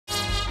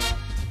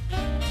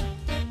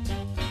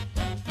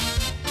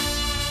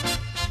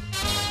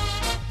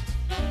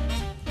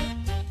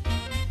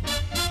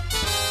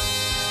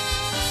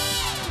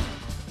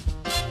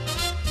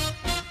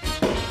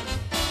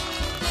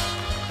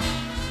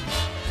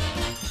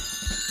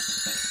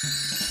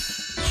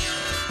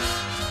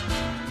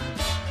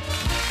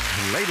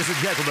Ladies and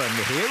gentlemen,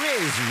 here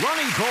is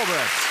Ronnie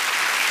Corbett.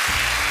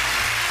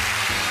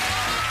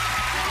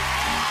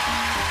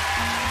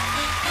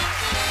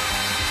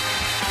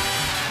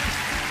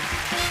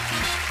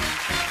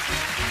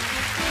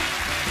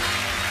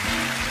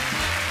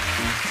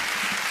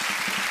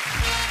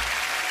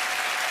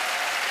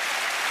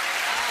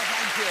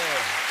 Thank you.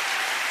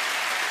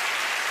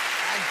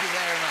 Thank you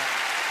very much.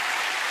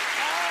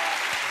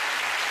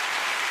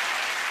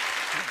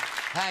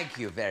 Thank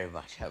you very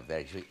much. How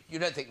very sweet. You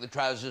don't think the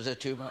trousers are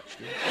too much,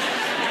 do you?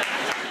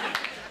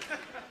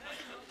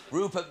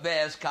 Rupert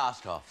Bear's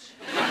cast-offs.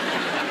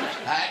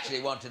 I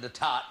actually wanted a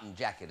tartan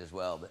jacket as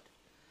well, but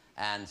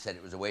Anne said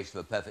it was a waste of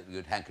a perfectly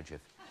good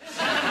handkerchief.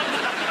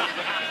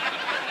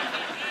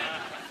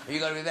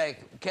 You've got to be very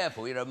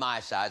careful. You know, my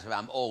size, if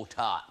I'm all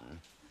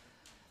tartan,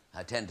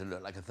 I tend to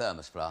look like a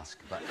thermos flask,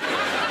 but...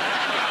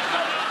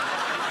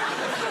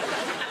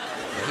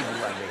 People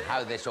wondering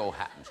how this all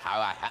happens, how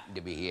I happen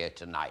to be here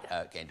tonight, how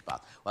it came to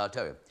pass. Well, I'll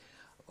tell you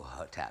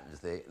what happens.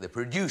 The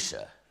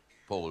producer,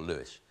 Paul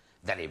Lewis,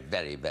 very,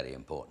 very, very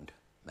important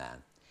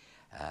man.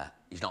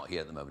 He's not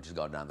here at the moment. He's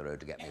gone down the road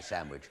to get me a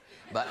sandwich.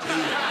 But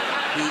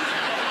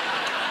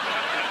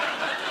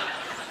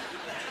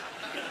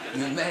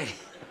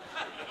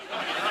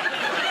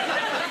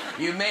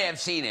you may have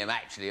seen him,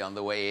 actually, on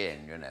the way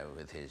in, you know,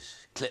 with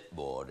his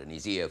clipboard and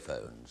his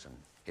earphones and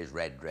his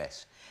red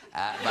dress.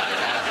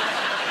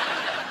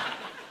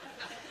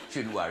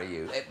 Shouldn't worry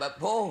you. But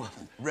Paul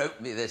wrote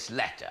me this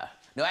letter.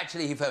 No,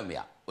 actually, he phoned me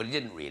up. Well, he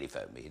didn't really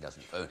phone me. He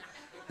doesn't phone...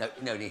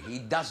 No, he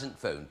doesn't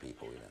phone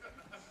people, you know.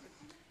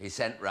 He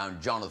sent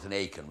round Jonathan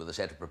Aiken with a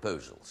set of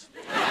proposals.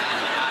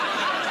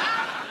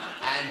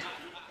 And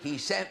he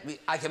sent me...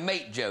 I can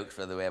make jokes,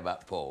 by the way,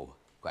 about Paul,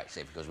 quite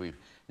safe, because we've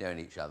known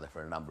each other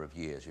for a number of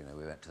years, you know.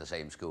 We went to the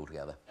same school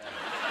together.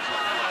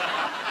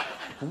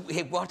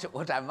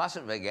 What I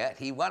mustn't forget,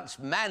 he once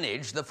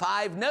managed the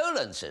 5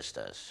 Nolan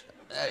sisters.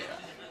 There you are.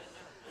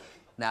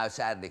 Now,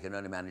 sadly, can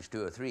only manage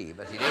 2 or 3,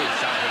 but it is something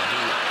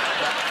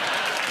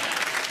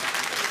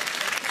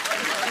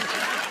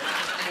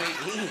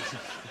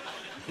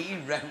he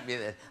wrote me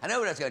this. I know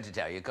what I was going to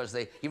tell you, because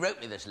he wrote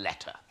me this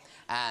letter.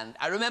 And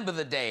I remember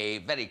the day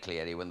very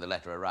clearly when the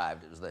letter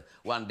arrived. It was the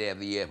one day of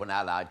the year when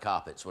Allied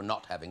Carpets were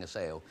not having a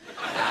sale.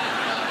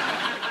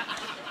 And,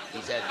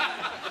 he said...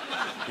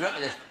 He wrote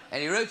me this,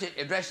 and he wrote it,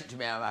 addressed it to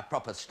me in my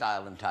proper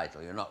style and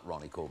title. You're not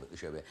Ronnie Corbett, the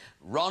show.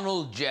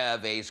 Ronald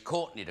Gervais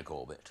Courtney de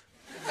Corbett,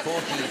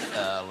 14th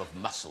Earl of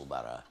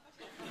Musselburgh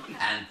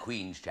and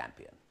Queen's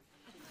Champion.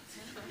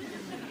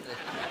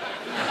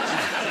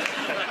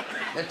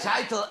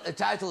 The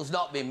title's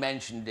not been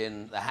mentioned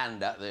in the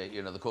handout,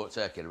 the court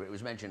circular, but it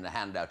was mentioned in the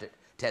handout at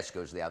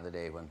Tesco's the other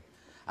day when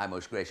I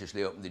most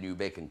graciously opened the new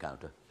bacon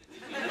counter,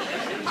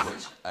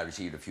 which I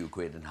received a few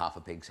quid and half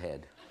a pig's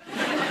head,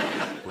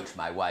 which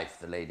my wife,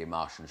 the Lady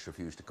Marchioness,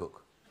 refused to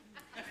cook.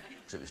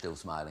 So it was still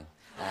smiling.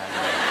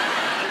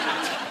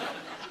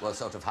 Well,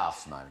 sort of half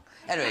smiling.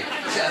 Anyway,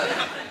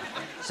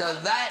 so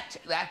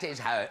that is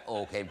how it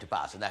all came to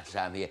pass, and that's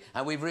how I'm here.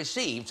 And we've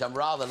received some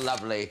rather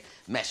lovely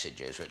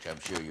messages, which I'm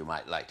sure you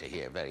might like to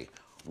hear. Very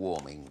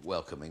warming,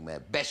 welcoming. Their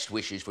best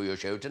wishes for your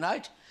show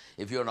tonight.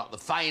 If you're not the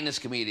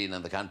finest comedian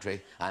in the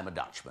country, I'm a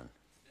Dutchman.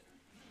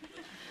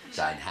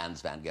 Signed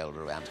Hans van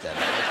Gelder of Amsterdam.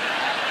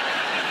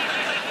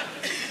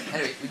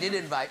 Anyway, we did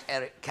invite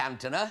Eric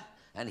Cantona,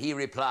 and he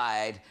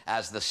replied,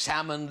 as the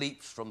salmon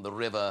leaps from the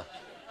river,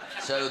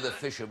 so the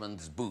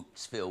fisherman's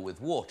boots fill with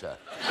water.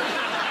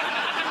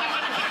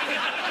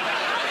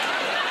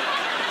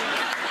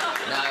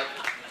 Now,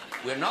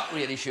 we're not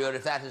really sure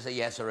if that is a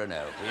yes or a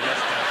no.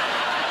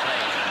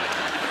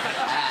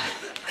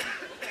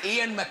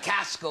 Ian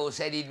McCaskill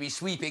said he'd be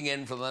sweeping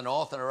in from the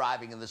north and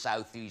arriving in the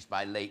southeast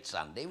by late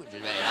Sunday, which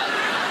is very nice.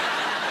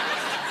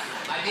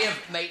 My dear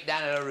mate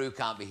Dan LaRue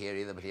can't be here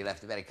either, but he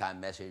left a very kind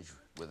message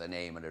with a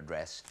name and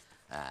address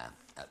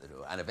at the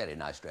door. And a very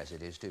nice dress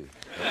it is, too.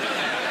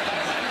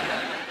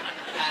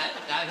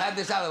 I've had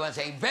this other one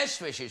saying, best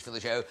wishes for the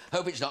show.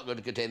 Hope it's not going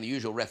to contain the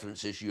usual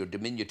references to your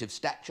diminutive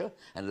stature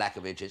and lack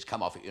of inches.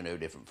 Come off it, you're no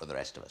different for the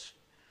rest of us.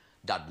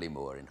 Dudley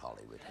Moore in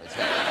Hollywood.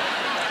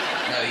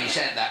 No, he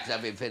sent that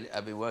because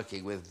I've been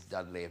working with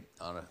Dudley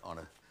on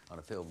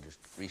a film just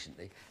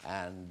recently,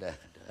 and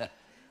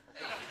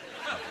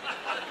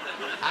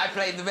I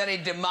played the very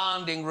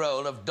demanding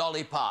role of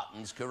Dolly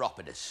Parton's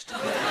chiropodist.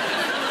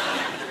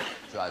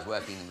 So I was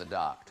working in the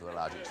dark to a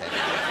large extent.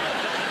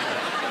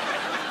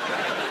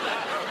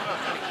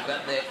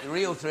 But the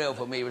real thrill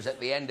for me was at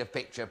the end of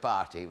Picture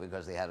Party,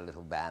 because they had a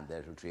little band there,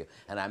 a little trio,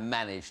 and I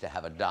managed to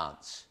have a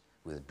dance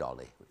with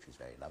Dolly, which was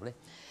very lovely.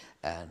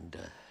 And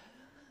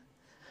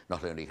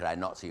not only could I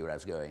not see where I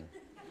was going,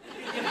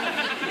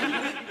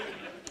 I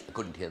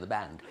couldn't hear the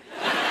band.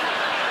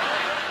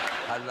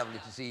 How lovely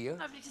to see you.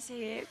 Lovely to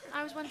see you.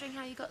 I was wondering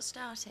how you got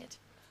started.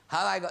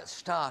 How I got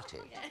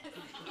started?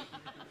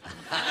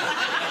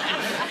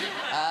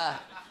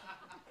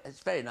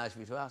 It's very nice of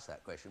you to ask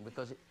that question,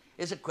 because it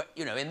is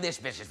you know, in this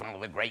business, one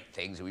of the great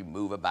things, we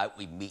move about,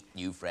 we meet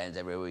new friends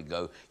everywhere we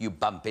go. You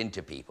bump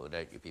into people,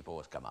 don't you? People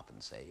always come up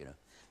and say, you know,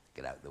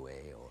 get out of the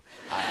way, or...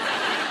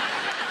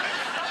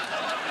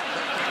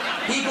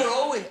 People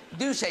always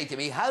do say to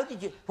me,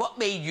 what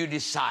made you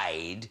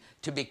decide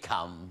to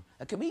become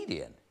a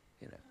comedian?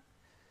 You know,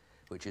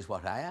 which is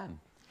what I am.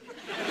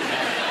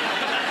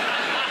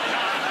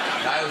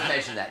 I always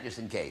mention that just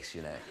in case,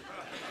 you know.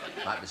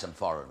 Might be some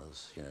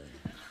foreigners, you know,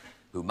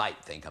 who might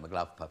think I'm a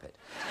glove puppet.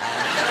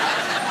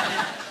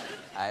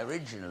 I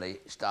originally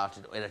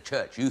started in a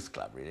church youth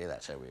club, really.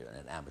 That's how we were,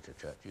 an amateur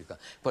church youth club.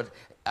 But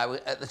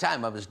at the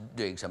time, I was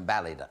doing some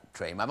ballet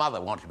training. My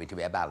mother wanted me to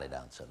be a ballet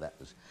dancer. That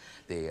was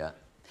the...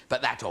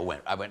 but that all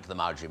went... I went to the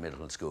Marjorie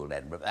Middle School in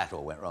Edinburgh, but that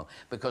all went wrong.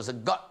 Because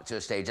it got to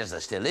a stage, as there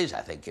still is,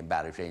 I think, in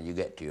ballet training, you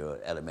get to your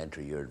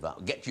elementary,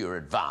 get to your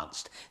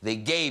advanced, they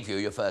gave you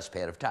your first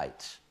pair of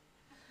tights.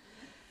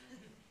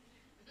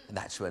 And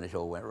that's when it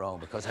all went wrong,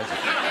 because I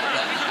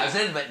was a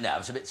little bit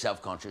nervous, a bit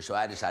self-conscious, so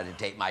I decided to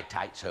take my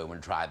tights home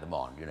and try them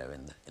on, you know,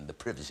 in the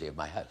privacy of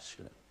my house,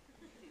 you know.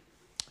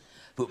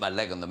 Put my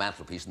leg on the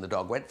mantelpiece and the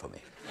dog went for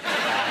me.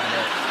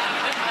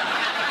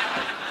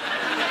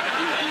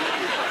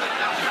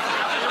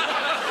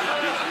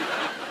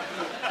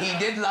 He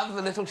did love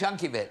the little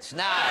chunky bits.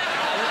 Now,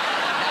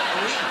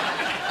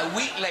 a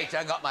week later,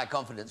 I got my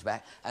confidence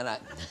back, and I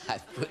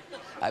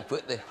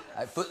put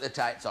the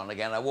tights on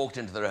again. I walked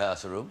into the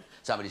rehearsal room.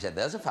 Somebody said,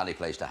 "There's a funny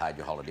place to hide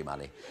your holiday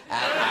money," and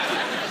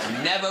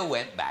I never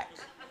went back.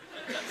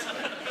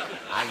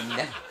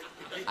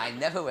 I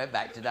never went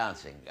back to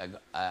dancing.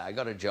 I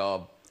got a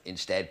job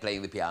instead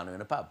playing the piano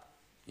in a pub.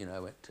 You know, I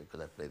went to, because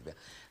I played the piano.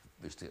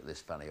 We used to get this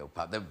funny old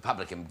pub. The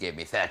publican gave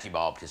me 30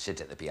 bob to sit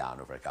at the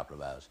piano for a couple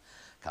of hours.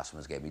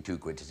 Customers gave me 2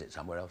 quid to sit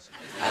somewhere else.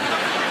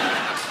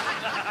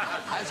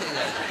 I was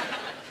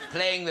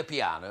playing the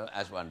piano,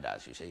 as one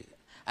does, you see.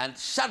 And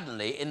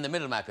suddenly, in the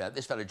middle of my piano,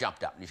 this fellow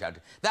jumped up and he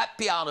shouted, "That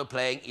piano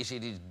playing," he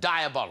said, "is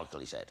diabolical,"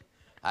 he said.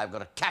 "I've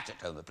got a cat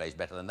at home that plays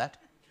better than that."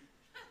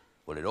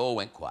 Well, it all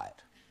went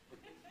quiet.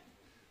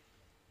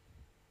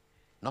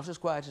 Not as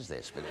quiet as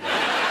this, but... And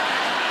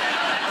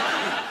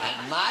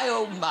my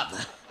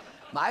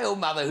old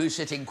mother, who's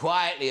sitting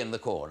quietly in the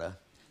corner,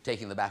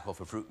 taking the back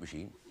off a fruit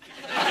machine,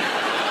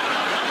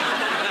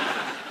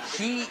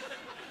 she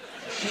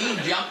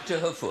jumped to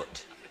her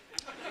foot.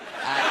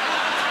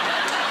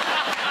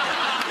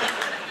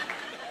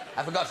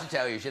 I forgot to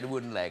tell you, she had a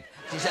wooden leg.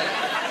 She said,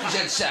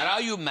 "Sir,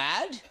 are you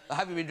mad? Or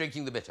have you been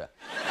drinking the bitter?"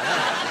 And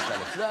then this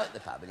fellow flew out the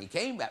pub, and he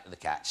came back with the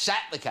cat,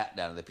 sat the cat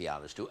down on the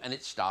piano stool, and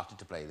it started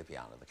to play the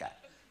piano, the cat.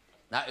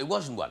 Now, it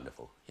wasn't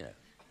wonderful, you know.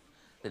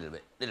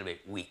 Little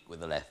bit weak with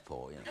the left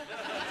paw, you know.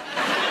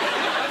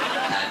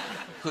 And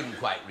couldn't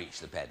quite reach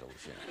the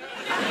pedals, you know.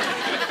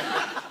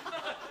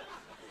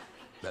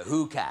 But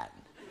who can?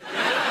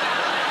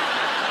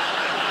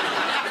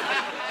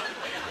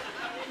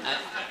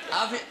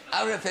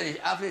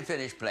 After he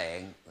finished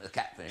playing, the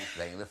cat finished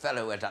playing, the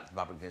fellow went up to the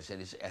public and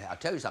said, "I'll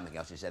tell you something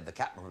else." He said, "The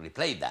cat not only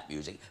played that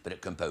music, but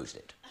it composed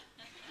it."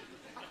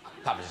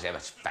 The public said,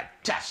 "That's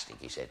fantastic,"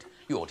 he said.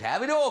 "You ought to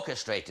have it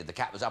orchestrated." The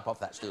cat was up off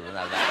that stool and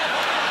over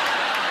that.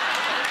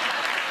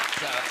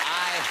 So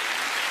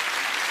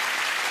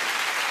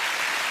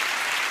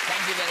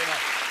thank you very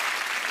much.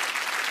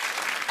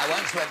 I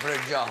once went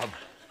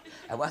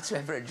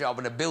for a job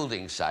on a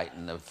building site,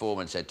 and the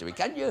foreman said to me,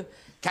 "Can you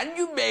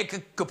make a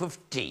cup of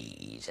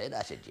tea?" He said.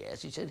 I said,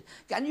 "Yes." He said,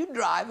 "Can you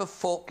drive a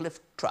forklift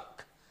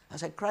truck?" I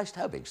said, "Christ,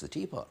 how big's the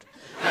teapot?"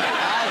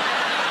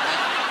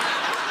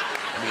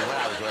 I mean, when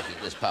I was working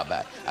at this pub,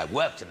 I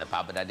worked in the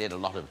pub, but I did a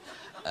lot of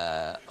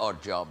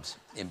odd jobs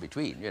in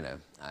between, you know.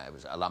 I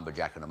was a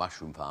lumberjack on a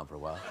mushroom farm for a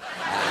while. And,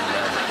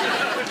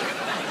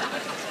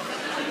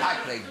 I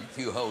played a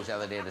few holes the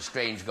other day at a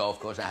strange golf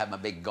course. I had my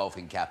big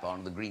golfing cap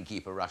on. The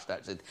greenkeeper rushed out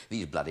and said,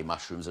 "These bloody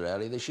mushrooms are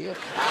early this year."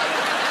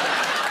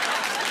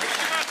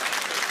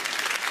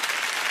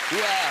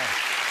 Well,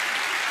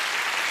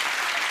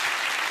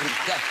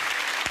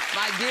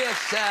 my dear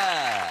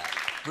Sir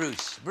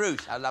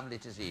Bruce, how lovely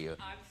to see you.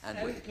 I'm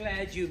so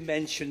glad you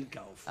mentioned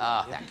golf.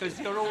 Oh, because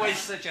you're always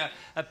such a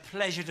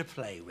pleasure to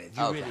play with.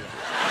 You really are.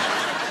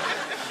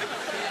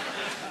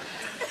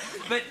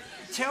 But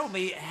tell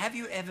me, have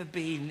you ever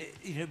been,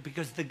 you know,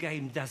 because the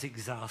game does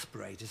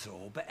exasperate us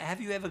all, but have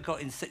you ever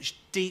got in such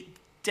deep,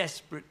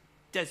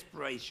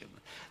 desperation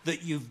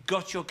that you've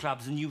got your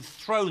clubs and you've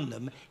thrown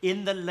them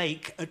in the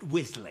lake at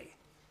Wisley?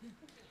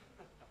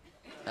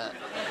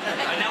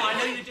 I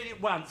know you did it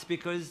once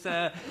because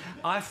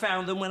I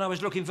found them when I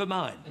was looking for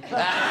mine.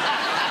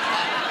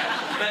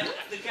 But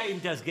the game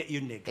does get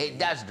you niggling. It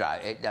does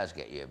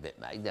get you a bit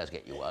mad. It does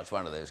get you wild. It's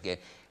one of those games.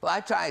 Well,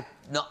 I tried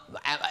not...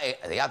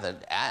 the other...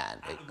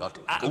 And it got...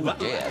 oh,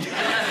 dear.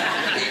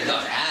 It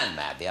got Anne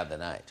mad the other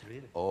night.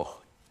 Really?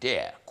 Oh,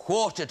 dear.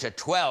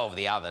 11:45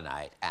 the other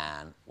night,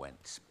 Anne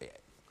went...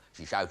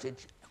 She shouted...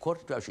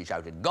 11:45, she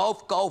shouted,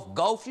 "Golf, golf,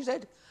 golf," she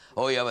said.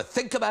 "All you ever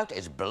think about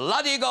is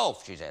bloody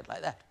golf," she said,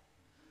 like that.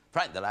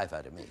 Frightened the life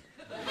out of me.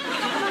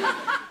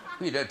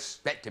 You don't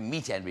expect to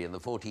meet anybody on the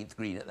 14th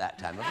green at that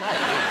time of night.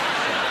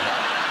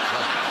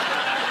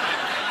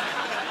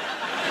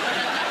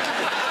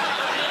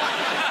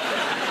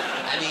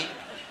 I mean,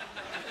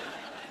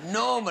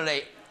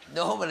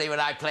 Normally when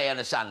I play on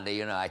a Sunday,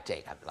 you know, I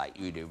take up, like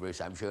you do,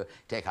 Bruce, I'm sure,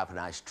 take up a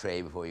nice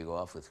tray before you go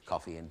off with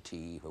coffee and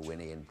tea for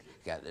Winnie and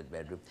get to the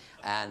bedroom.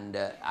 And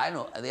I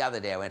know, the other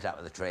day I went up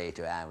with a tray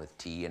to Anne with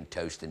tea and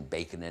toast and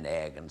bacon and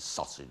egg and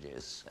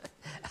sausages.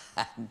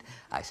 And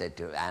I said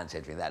to Anne,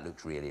 said to me, that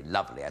looks really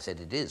lovely. I said,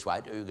 it is. Why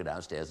don't you go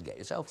downstairs and get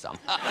yourself some?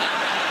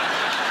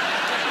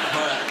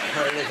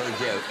 for a little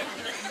joke.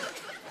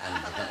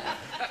 And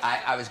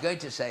I was going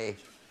to say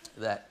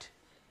that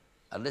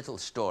a little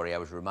story I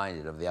was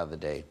reminded of the other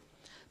day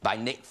by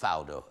Nick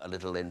Faldo, a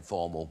little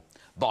informal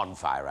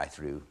bonfire I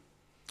threw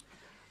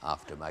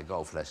after my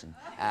golf lesson.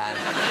 And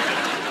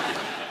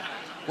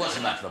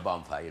wasn't much of a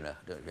bonfire, you know.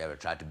 Don't you ever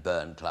try to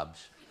burn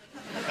clubs?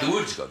 The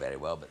woods go very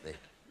well, but the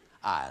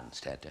irons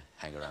tend to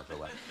hang around for a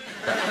while.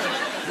 But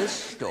this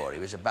story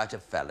was about a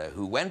fellow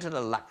who went on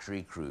a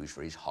luxury cruise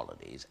for his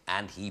holidays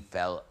and he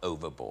fell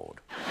overboard.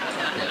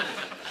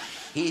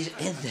 He's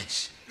in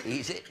this.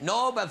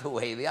 No, by the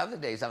way, the other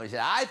day somebody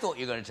said, I thought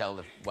you were going to tell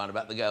the one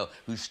about the girl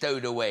who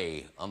stowed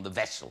away on the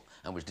vessel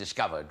and was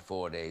discovered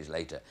 4 days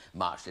later,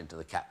 marched into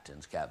the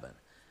captain's cabin.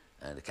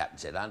 And the captain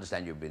said, I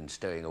understand you've been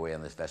stowing away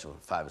on this vessel for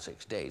 5 or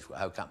 6 days. Well,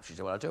 how come? She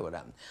said, well, I'll tell you what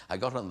happened. I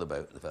got on the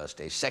boat the first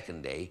day.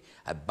 Second day,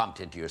 I bumped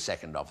into your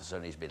second officer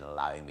and he's been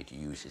allowing me to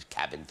use his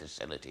cabin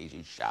facilities,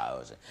 his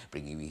showers, and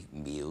bringing me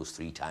meals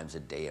 3 times a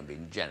day and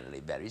being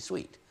generally very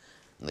sweet.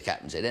 And the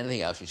captain said,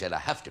 anything else? She said, I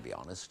have to be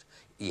honest.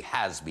 He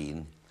has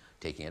been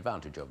taking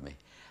advantage of me.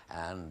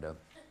 And the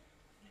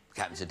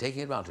captain said,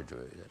 taking advantage of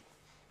you? He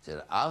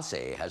said, I'll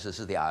say, as this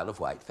is the Isle of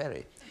Wight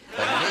ferry.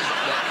 But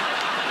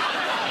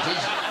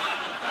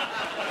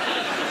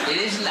it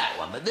isn't that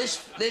one. But this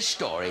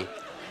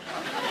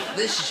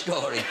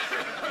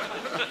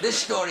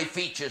story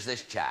features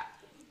this chap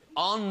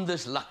on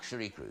this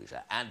luxury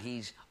cruiser, and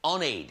he's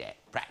on A deck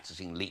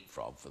practicing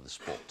leapfrog for the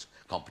sports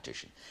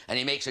competition. And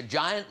he makes a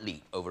giant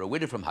leap over a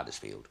widow from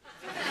Huddersfield.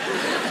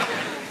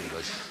 He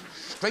goes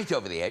straight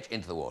over the edge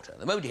into the water.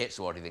 The moment he hits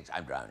the water, he thinks,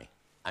 I'm drowning.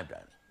 I'm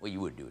drowning. Well, you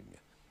would do, wouldn't you?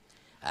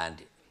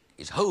 And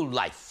his whole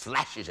life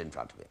flashes in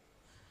front of him.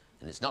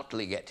 And it's not till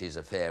he gets his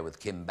affair with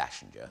Kim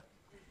Basinger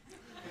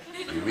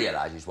he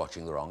realises he's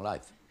watching the wrong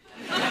life.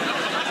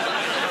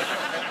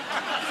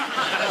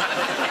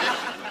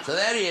 So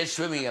there he is,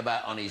 swimming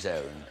about on his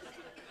own.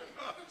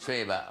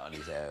 Swimming about on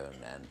his own,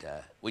 and,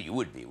 well, you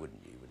would be,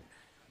 wouldn't you? You would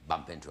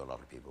bump into a lot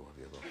of people.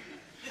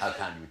 How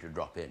kind of you to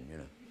drop in, you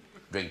know?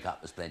 Drink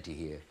up, there's plenty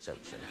here. So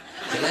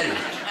there he is.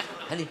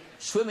 And he's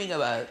swimming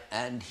about,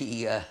 and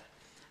he's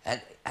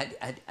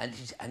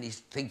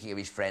thinking of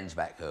his friends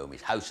back home,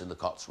 his house in the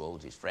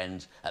Cotswolds, his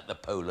friends at the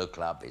polo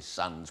club, his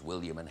sons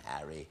William and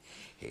Harry,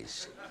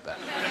 he's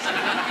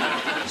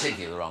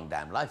thinking of the wrong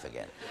damn life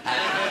again.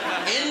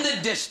 And in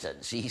the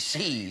distance, he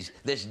sees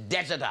this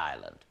desert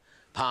island,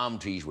 palm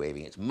trees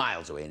waving, it's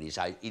miles away, and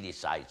he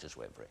decides to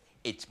swim for it.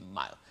 It's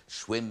miles.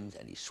 Swims,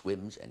 and he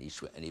swims, and he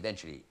swims, and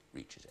eventually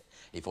reaches it.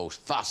 He falls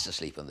fast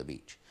asleep on the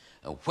beach.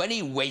 And when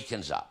he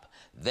wakens up,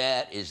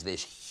 there is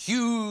this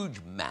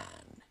huge man,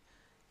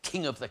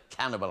 king of the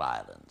Cannibal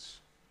Islands,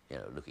 you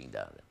know, looking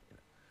down at him. You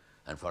know.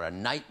 And for a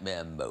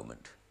nightmare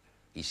moment,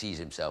 he sees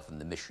himself in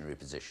the missionary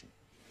position,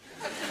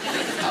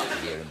 out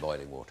here in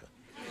boiling water.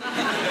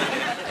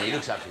 And he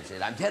looks up and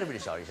says, I'm terribly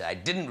sorry. He said, I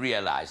didn't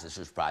realise this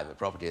was private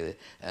property.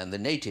 And the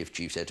native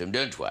chief said to him,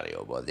 don't worry,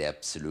 old boy, there's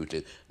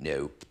absolutely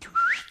no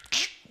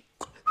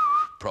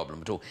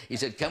problem at all. He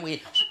said, can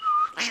we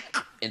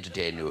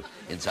entertain you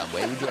in some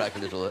way? Would you like a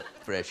little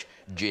fresh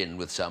gin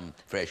with some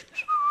fresh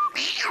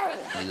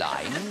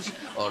limes,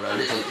 or a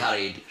little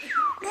curried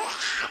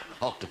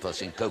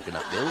octopus in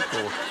coconut milk,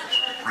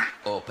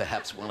 or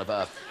perhaps one of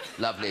our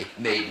lovely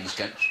maidens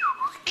can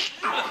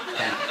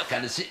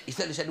assist. He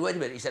said, wait a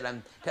minute. He said,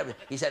 I'm terribly.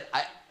 He said,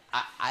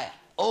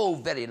 oh,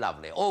 very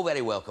lovely, oh,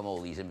 very welcome, all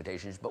these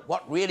invitations, but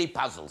what really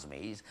puzzles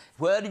me is,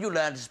 where did you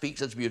learn to speak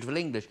such beautiful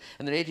English?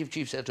 And the native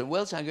chief said to him,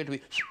 well, sir, I'm going to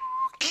be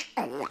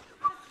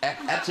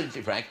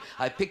absolutely frank,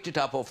 I picked it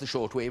up off the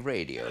shortwave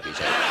radio, he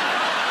said.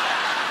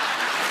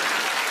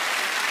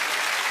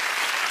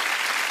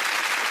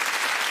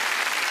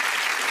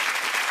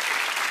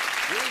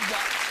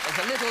 There's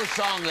a little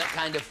song that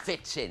kind of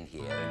fits in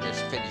here, and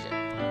just finish it.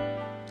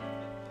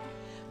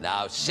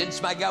 Now,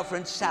 since my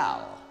girlfriend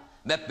Sal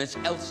met Miss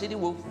Elsie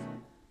Wolf,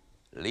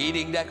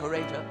 leading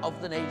decorator of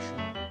the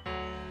nation,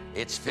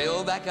 it's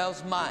filled that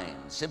girl's mind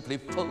simply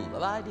full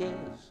of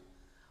ideas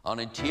on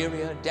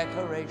interior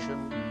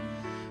decoration.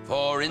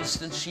 For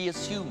instance, she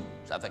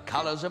assumes that the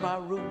colors of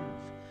our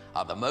rooms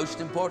are the most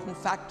important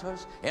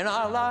factors in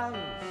our lives.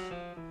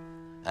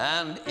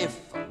 And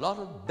if a lot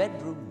of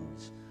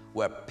bedrooms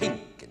were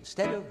pink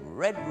instead of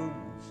red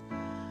rooms,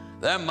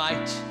 there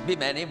might be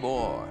many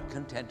more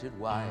contented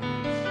wives.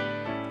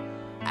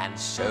 And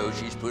so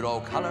she's put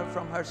all color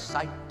from her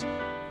sight,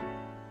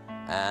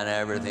 and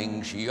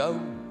everything she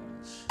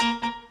owns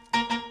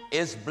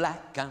is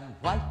black and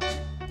white.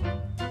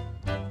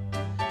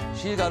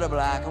 She's got a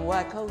black and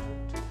white coat,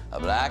 a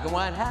black and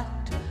white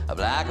hat, a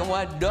black and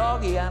white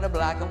doggy, and a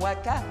black and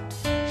white cat.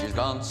 She's She's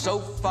gone so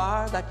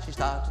far that she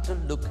started to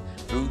look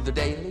through the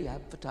daily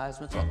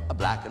advertisements for a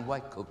black and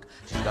white cook.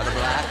 She's got a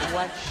black and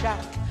white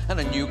shack and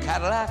a new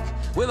Cadillac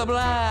with a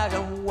black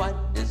and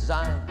white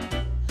design.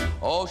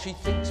 Oh, she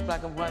thinks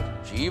black and white,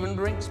 she even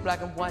drinks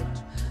black and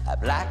white, a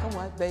black and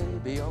white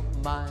baby of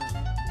mine.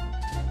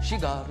 She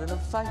got in a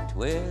fight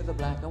with a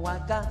black and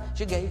white guy.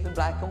 She gave him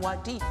black and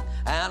white teeth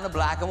and a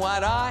black and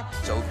white eye.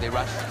 So they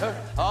rushed her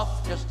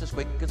off just as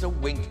quick as a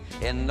wink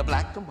in the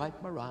black and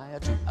white Mariah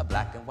to a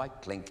black and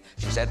white clink.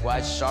 She said,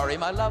 "Why, sorry,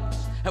 my loves,"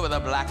 and with her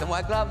black and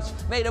white gloves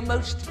made a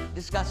most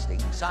disgusting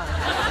sign.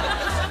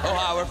 Oh,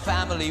 how her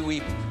family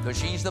weep, 'cause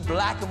she's the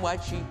black and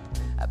white sheep,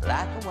 a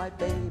black and white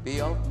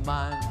baby of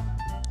mine.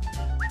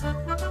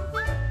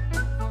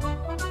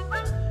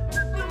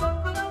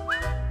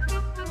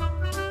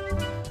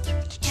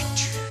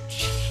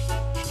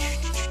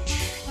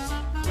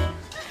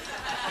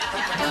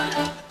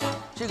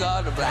 She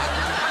got a black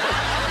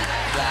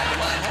and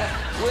white hair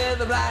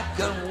with a black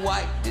and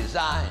white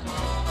design.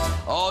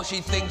 Oh,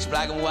 she thinks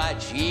black and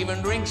white, she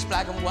even drinks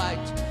black and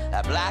white,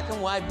 that black and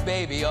white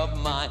baby of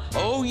mine.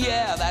 Oh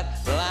yeah,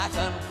 that black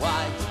and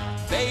white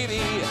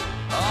baby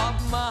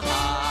of mine.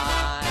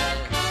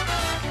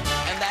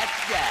 And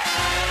that's that.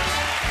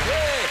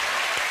 Yeah.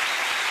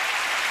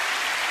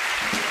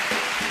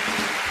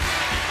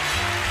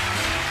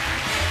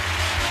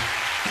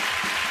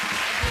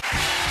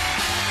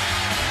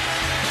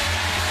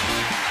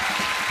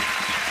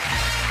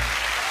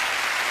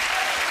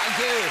 Thank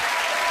you.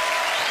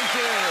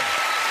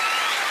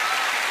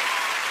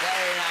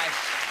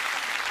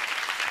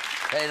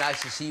 Very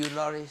nice to see you,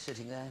 Laurie,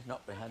 sitting there,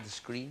 not behind the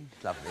screen.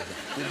 Lovely.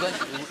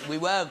 We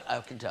were, I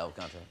can tell,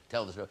 can't I?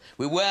 Tell the story.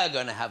 We were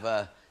going to have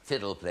a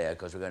fiddle player,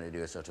 because we're going to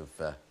do a sort of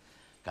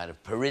kind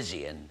of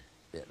Parisian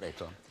bit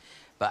later on.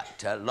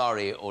 But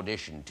Laurie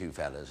auditioned two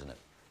fellas, and I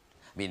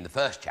mean, the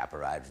first chap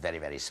arrived very,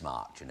 very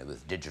smart, you know,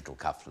 with digital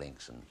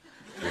cufflinks and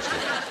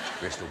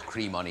Bristol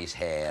cream on his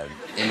hair, and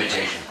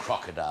imitation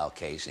crocodile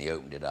case, and he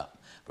opened it up,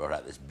 brought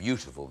out this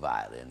beautiful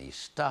violin, and he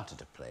started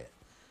to play it.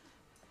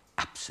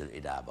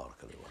 Absolutely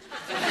diabolical it was.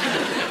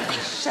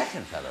 The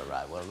second fellow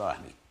arrived, well, Laura,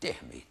 I mean, dear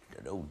me,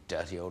 an old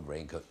dirty old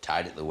raincoat,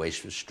 tied at the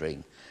waist with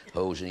string,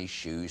 holes in his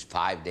shoes,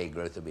 5-day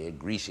growth of beard,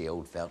 greasy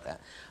old felt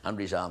hat,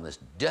 under his arm this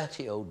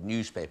dirty old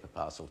newspaper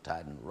parcel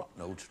tied in rotten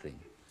old string.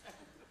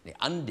 And he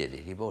undid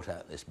it, he brought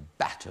out this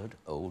battered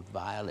old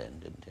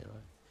violin, didn't he?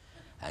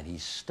 And he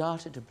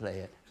started to play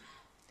it.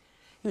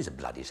 He was a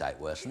bloody sight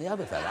worse than the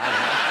other fellow.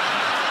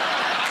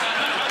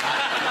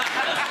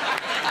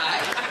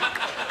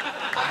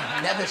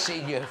 I've never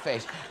seen your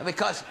face.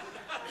 Because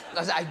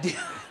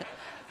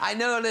I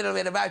know a little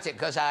bit about it,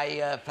 because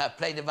I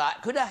played the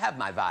violin. Could I have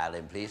my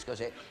violin, please?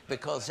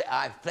 Because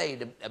I've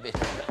played a bit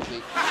of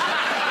it.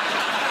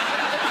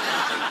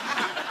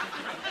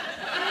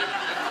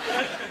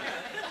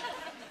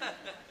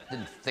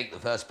 Didn't think the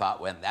first part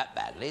went that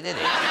badly, did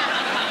it?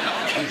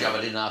 Good job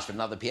I didn't ask for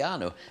another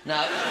piano.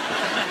 Now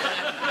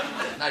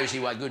you see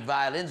why good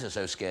violins are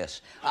so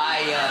scarce.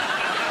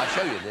 I'll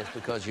show you this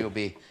because you'll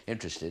be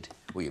interested.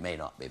 Well, you may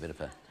not be, but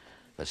if I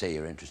say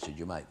you're interested,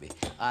 you might be.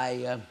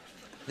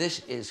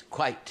 This is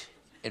quite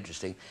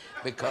interesting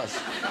because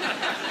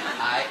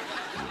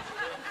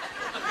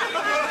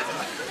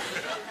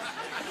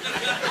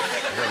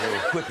whether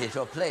we'll whip it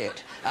or play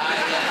it.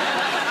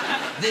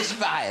 This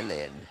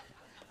violin.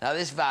 Now,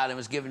 this violin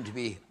was given to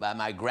me by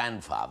my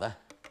grandfather,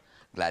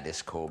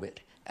 Gladys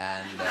Corbett,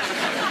 and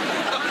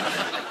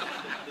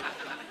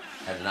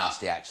had a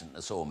nasty accident in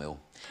a sawmill.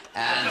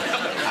 And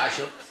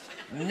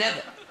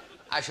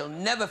I shall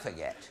never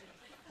forget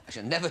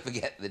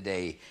the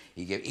day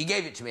he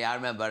gave it to me, I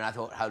remember, and I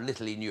thought how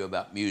little he knew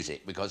about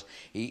music, because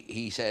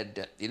he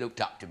said, he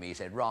looked up to me, he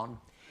said, Ron,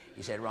 I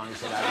would like you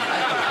to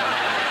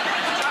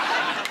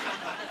have it.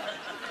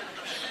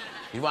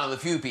 He's one of the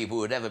few people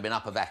who had ever been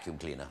up a vacuum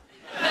cleaner.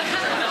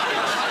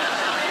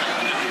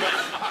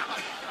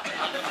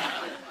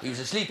 He was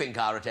a sleeping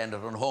car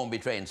attendant on Hornby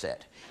train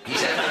set. He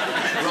said,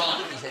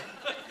 Ron, he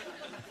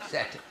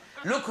said,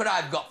 look what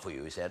I've got for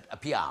you, he said, a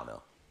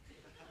piano.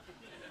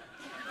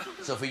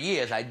 So for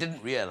years I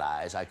didn't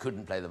realise I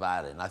couldn't play the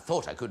violin. I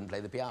thought I couldn't play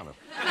the piano.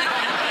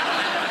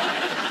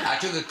 I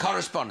took a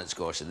correspondence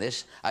course in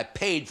this. I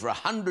paid for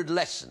 100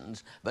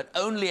 lessons, but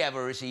only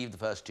ever received the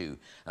first 2. And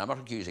I'm not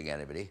accusing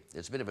anybody.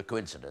 It's a bit of a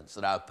coincidence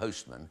that our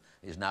postman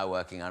is now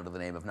working under the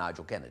name of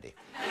Nigel Kennedy.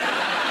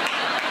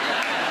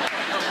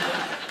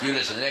 You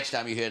listen, the next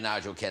time you hear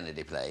Nigel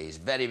Kennedy play, he's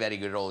very, very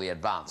good at all the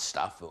advanced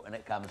stuff, but when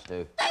it comes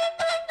to...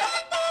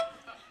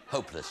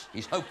 hopeless.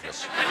 He's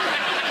hopeless.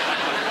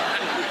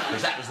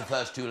 Because that was the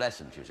first 2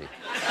 lessons, you see.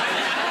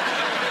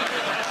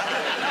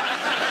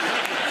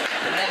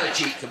 But never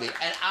cheat for me.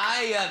 And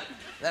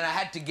then I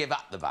had to give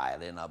up the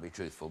violin, I'll be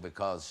truthful,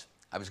 because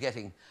I was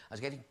getting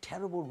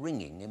terrible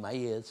ringing in my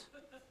ears.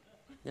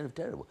 You know,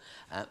 terrible.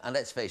 And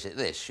let's face it,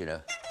 this, you know,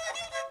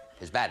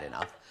 is bad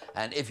enough.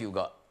 And if you've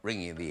got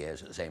ringing in the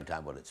ears at the same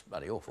time, well, it's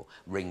bloody awful.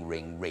 Ring,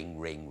 ring, ring,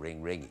 ring,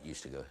 ring, ring, it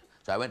used to go.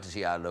 So I went to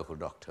see our local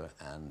doctor,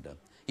 and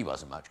he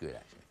wasn't much good,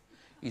 actually.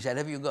 He said,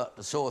 have you got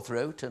a sore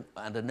throat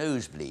and a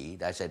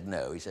nosebleed? I said,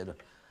 no. He said, oh,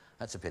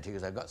 that's a pity,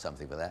 because I've got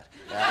something for that.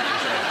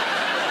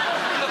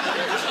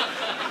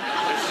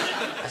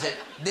 I said,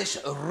 this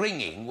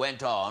ringing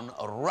went on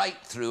right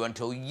through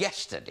until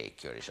yesterday,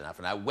 curious enough,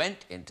 and I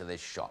went into this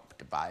shop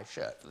to buy a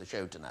shirt for the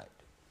show tonight.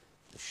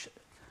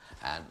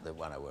 And the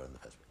one I wore in the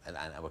first... And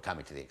we're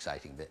coming to the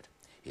exciting bit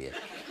here.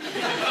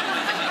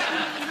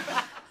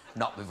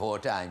 Not before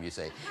time, you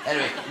say.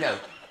 Anyway, no,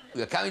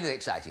 we're coming to the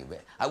exciting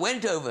bit. I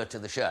went over to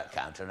the shirt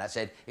counter and I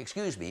said,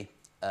 excuse me,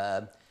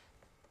 oh,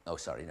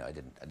 sorry, no, I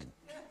didn't.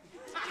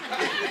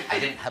 I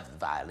didn't have the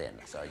violin,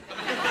 sorry.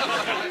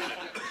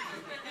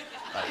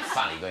 Well, it's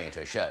funny going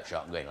into a shirt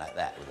shop and going like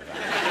that with a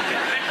violin.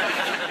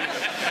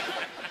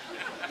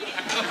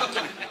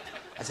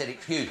 I said,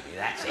 excuse me,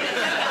 that's it.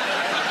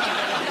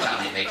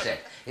 Something makes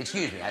sense.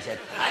 Excuse me, I said.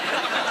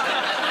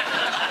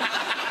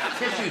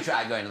 Just you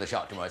try going to the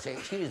shop tomorrow and say,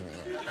 excuse me.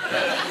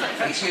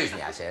 Excuse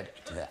me, I said.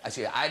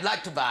 I'd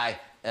like to buy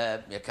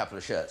a couple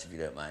of shirts, if you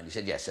don't mind. He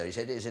said, yes, sir. He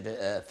said, is it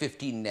a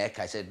 15 neck?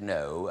 I said,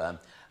 no,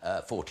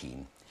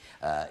 14.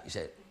 He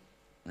said,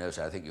 no,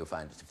 sir, I think you'll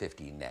find it's a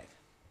 15 neck.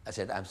 I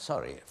said, I'm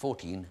sorry,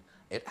 14,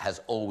 it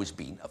has always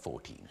been a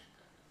 14.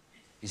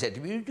 He said,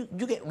 do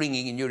you get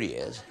ringing in your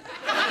ears?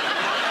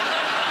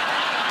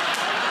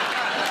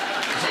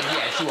 I said,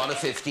 yes, you want a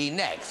 15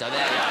 neck, so there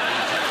you are.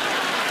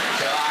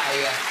 So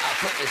I'll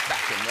put this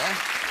back in there.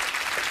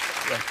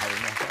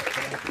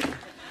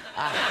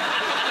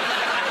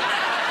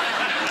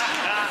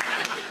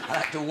 I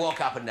like to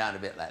walk up and down a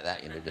bit like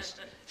that, you know, just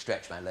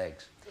stretch my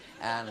legs.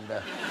 And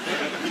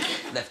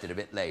left it a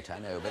bit late, I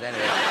know, but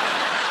anyway.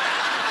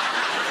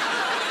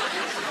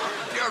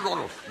 Dear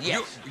Ronald,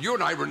 yes. you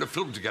and I were in a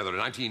film together in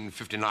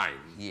 1959.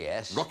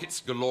 Yes. Rockets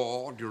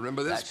Galore, do you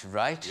remember this? That's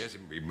right. Yes,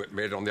 we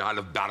made it on the Isle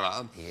of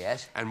Barra.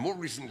 Yes. And more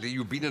recently,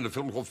 you've been in a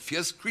film called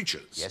Fierce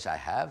Creatures. Yes, I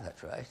have,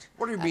 that's right.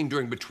 What have you been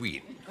doing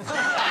between?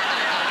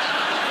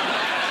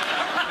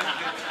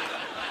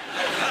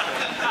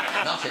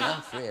 Not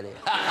enough, really.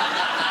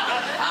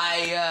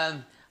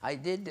 I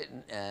did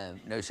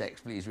No Sex,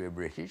 Please, We're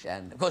British,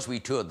 and of course we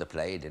toured the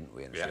play, didn't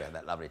we? And we had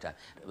that lovely time.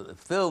 But the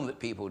film that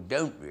people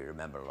don't really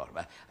remember a lot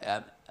about,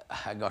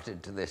 I got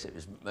into this, it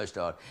was most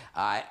odd.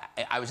 I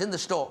was in the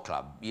Stork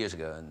Club years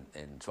ago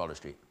in Swallow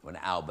Street when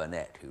Al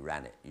Burnett, who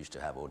ran it, used to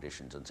have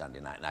auditions on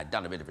Sunday night, and I'd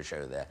done a bit of a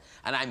show there,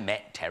 and I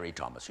met Terry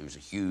Thomas, who was a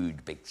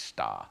huge, big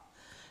star.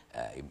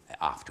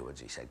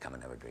 Afterwards, he said, come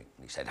and have a drink.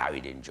 And he said how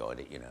he'd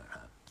enjoyed it, you know, how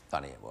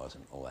funny it was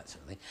and all that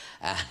sort of thing.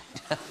 And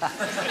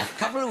a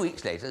couple of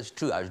weeks later, it's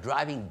true, I was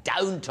driving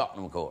down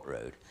Tottenham Court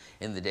Road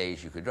in the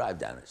days you could drive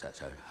down it. That's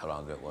how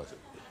long ago it was. It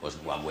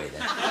wasn't one way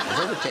then. I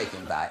was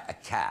overtaken by a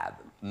cab.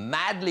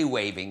 Madly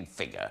waving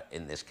figure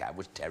in this cab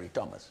was Terry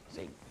Thomas,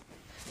 saying,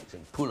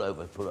 pull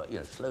over, you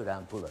know, slow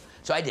down, pull over.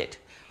 So I did.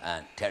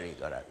 And Terry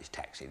got out his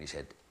taxi and he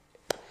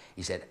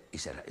said,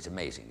 it's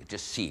amazing,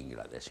 just seeing you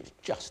like this is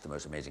just the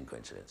most amazing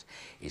coincidence.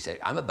 He said,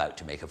 I'm about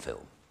to make a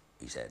film.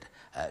 He said,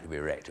 to be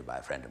directed by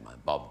a friend of mine,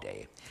 Bob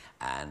Day.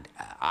 And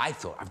I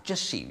thought, I've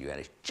just seen you, and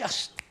it's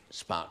just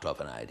sparked off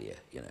an idea,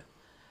 you know.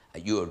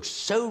 You're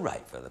so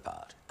right for the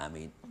part. I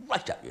mean,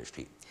 right up your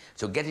street.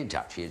 So get in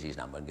touch. Here's his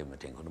number and give him a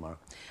tinkle tomorrow.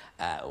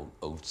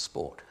 Old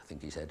Sport, I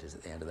think he said, is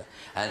at the end of that.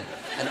 And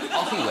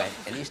off he went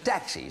in his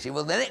taxi. See,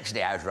 well, the next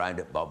day I was round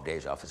at Bob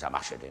Day's office. I'm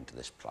ushered into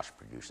this plush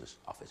producer's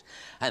office.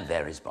 And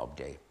there is Bob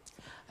Day.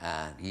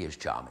 And he is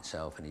charm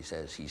itself. And he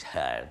says he's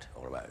heard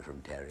all about it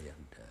from Terry.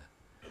 And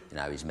you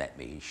know, he's met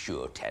me, he's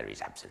sure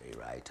Terry's absolutely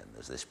right, and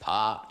there's this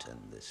part, and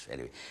this,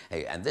 anyway.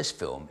 And this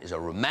film is a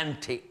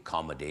romantic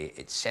comedy.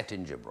 It's set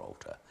in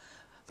Gibraltar,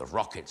 the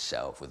rock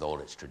itself with all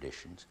its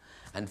traditions,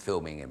 and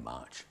filming in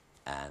March.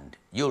 And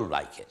you'll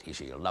like it. You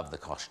see, you'll love the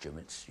costume.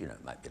 It's, you know,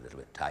 it might be a little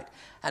bit tight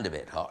and a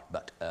bit hot,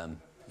 but,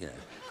 you know.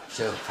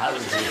 So how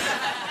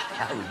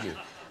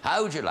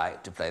would you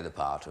like to play the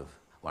part of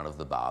one of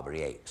the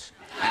Barbary apes?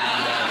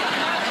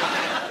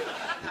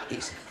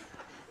 And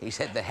he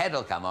said, the head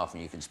will come off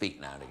and you can speak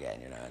now and again,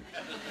 you know. And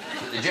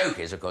the joke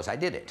is, of course, I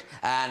did it.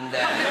 And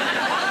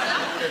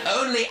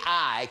only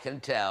I can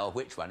tell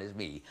which one is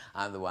me.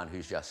 I'm the one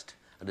who's just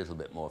a little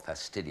bit more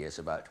fastidious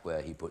about where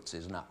he puts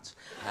his nuts.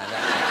 And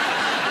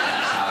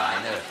that's how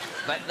I know it.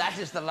 But that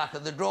is the luck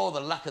of the draw, the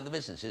luck of the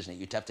business, isn't it?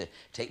 You'd have to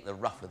take the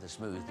rough with the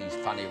smooth, these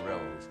funny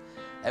roles.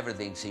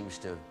 Everything seems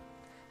to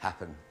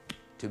happen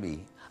to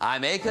me. I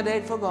make a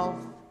date for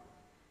golf,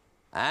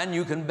 and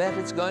you can bet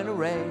it's going to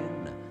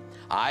rain.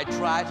 I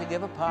try to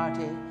give a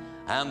party,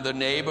 and the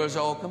neighbors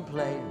all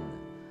complain.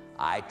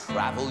 I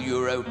travel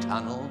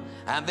Eurotunnel,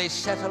 and they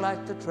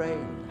satellite the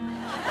train.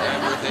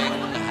 Everything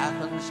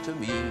happens to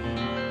me.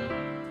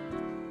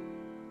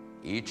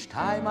 Each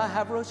time I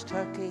have roast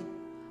turkey,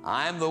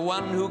 I'm the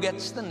one who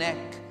gets the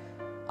neck.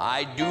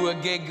 I do a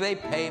gig, they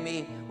pay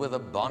me with a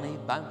bonny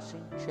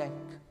bouncing check.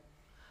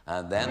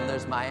 And then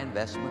there's my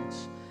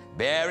investments,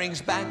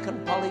 Barings Bank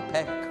and Polly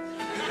Peck.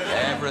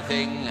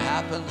 Everything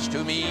happens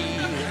to me.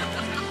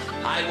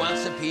 I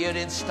once appeared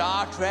in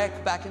Star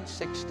Trek back in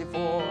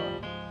 '64.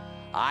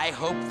 I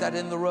hoped that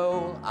in the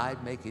role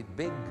I'd make it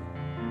big.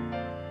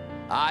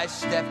 I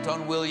stepped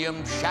on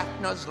William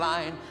Shatner's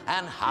line,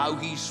 and how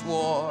he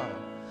swore.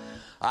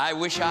 I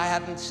wish I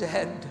hadn't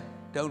said,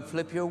 don't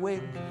flip your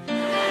wig.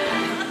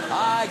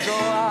 I go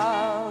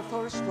out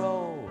for a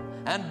stroll,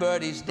 and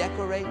birdies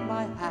decorate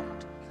my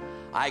hat.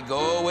 I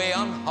go away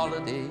on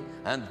holiday,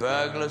 and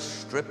burglars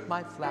strip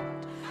my flat.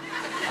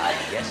 I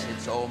guess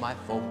it's all my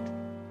fault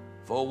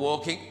for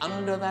walking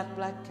under that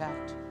black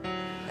cat.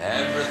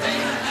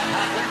 Everything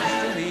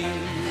happens to me.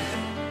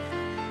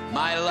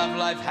 My love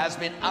life has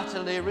been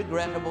utterly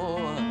regrettable,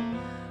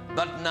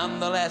 but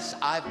nonetheless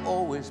I've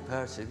always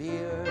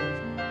persevered.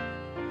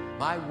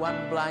 My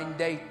one blind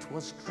date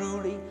was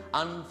truly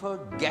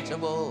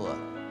unforgettable,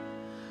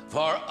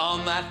 for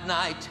on that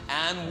night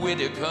Anne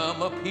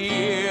Widdecombe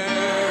appeared.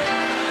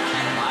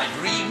 My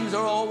dreams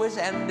are always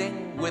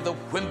ending with a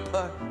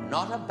whimper,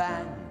 not a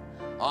bang.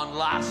 On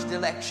last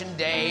election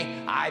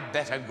day, I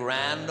bet a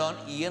grand on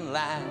Ian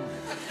Lang.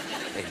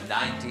 In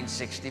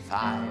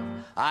 1965,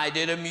 I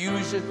did a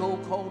musical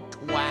called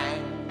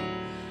Twang.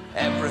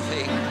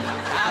 Everything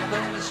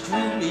happens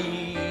to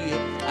me.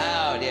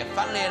 Oh dear,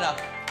 funnily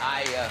enough,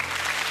 thank you.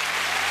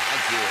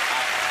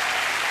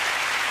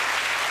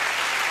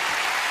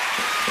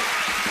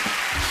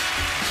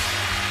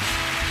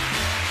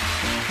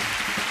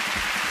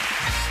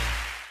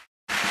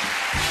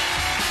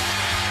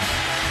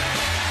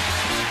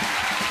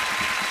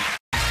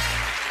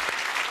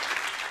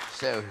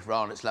 So,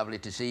 Ron, it's lovely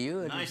to see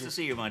you. Nice to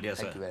see you, my dear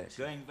sir. Thank you very much. It's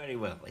going very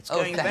well. It's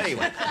going very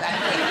well.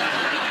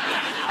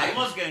 I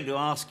was going to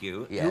ask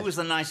you, yes, who was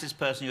the nicest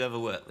person you ever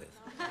worked with?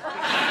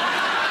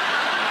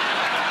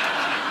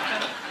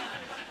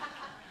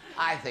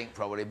 I think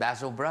probably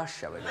Basil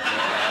Brush, I would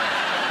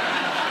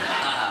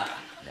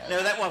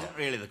No, that wasn't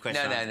really the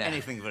question. No.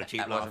 Anything for a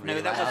cheap laugh. Really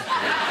No, that was...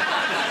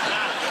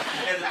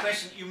 No, the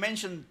question... You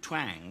mentioned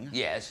Twang.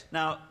 Yes.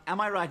 Now,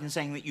 am I right in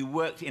saying that you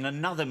worked in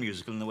another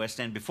musical in the West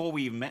End before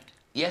we even met?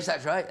 Yes,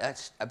 that's right.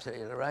 That's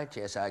absolutely right.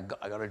 Yes, I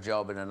got a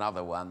job in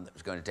another one that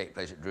was going to take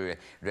place at Drury.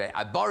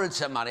 I borrowed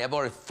some money. I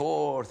borrowed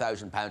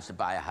 £4,000 to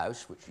buy a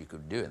house, which you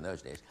could do in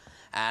those days.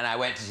 And I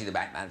went to see the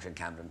bank manager in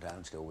Camden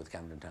Town, still with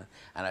Camden Town.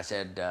 And I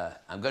said,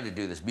 I'm going to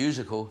do this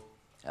musical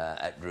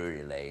at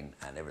Drury Lane,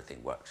 and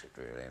everything works at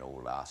Drury Lane.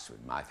 All lasts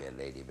with My Fair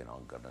Lady, been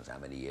on God knows how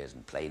many years,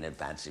 and Plain and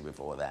Fancy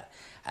before that.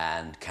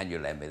 And can you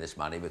lend me this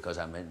money because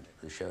I'm in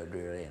the show at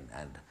Drury Lane?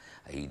 And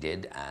he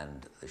did,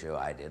 and the show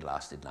I did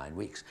lasted 9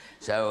 weeks.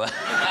 So,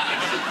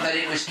 but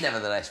it was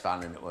nevertheless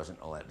fun, and it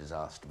wasn't all that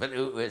disaster. But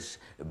it was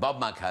Bob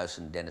Monkhouse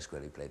and Dennis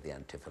Quilley played the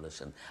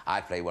Antipholus, and I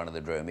played one of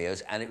the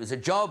Dromios, and it was a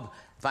job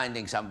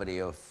finding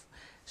somebody of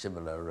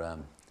similar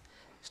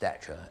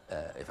stature,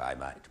 if I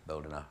might,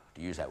 bold enough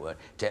to use that word,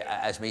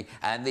 as me.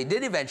 And they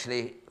did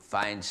eventually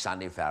find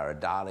Sonny Farrer,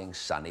 darling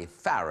Sonny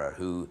Farrer,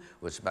 who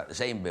was about the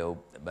same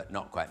bill, but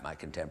not quite my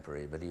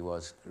contemporary, but he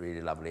was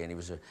really lovely, and he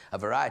was a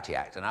variety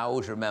act. And I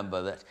always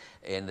remember that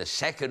in the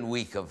second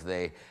week of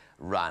the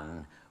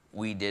run,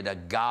 we did a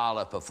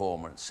gala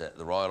performance at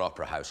the Royal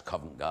Opera House,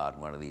 Covent Garden,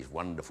 one of these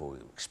wonderful,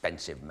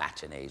 expensive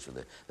matinees with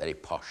a very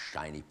posh,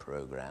 shiny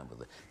programme with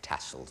the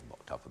tassels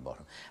top and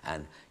bottom.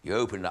 And you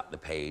opened up the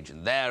page,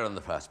 and there on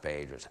the first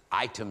page was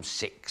item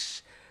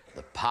 6,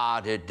 the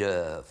Pas de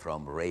Deux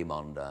from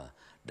Raymonda,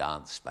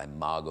 danced by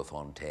Margot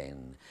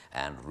Fontaine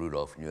and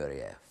Rudolf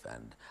Nureyev.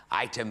 And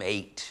item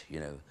 8, you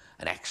know,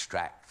 an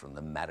extract from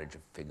The Marriage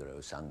of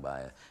Figaro, sung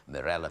by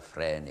Mirella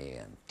Freni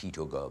and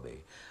Tito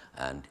Gobbi.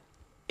 And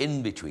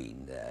in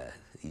between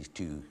these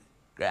two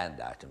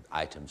grand items,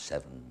 item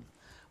 7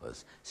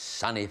 was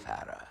Sonny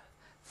Farrer,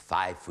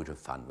 5 foot of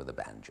fun with a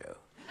banjo.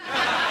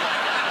 I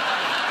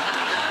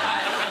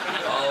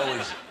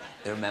always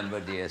remember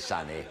dear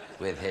Sonny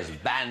with his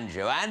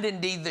banjo, and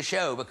indeed the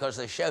show, because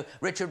the show,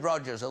 Richard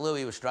Rogers, although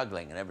he was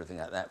struggling and everything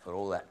like that for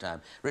all that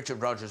time, Richard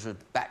Rogers was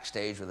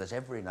backstage with us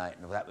every night,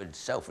 and that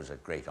itself was a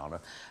great honour.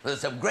 There were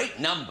some great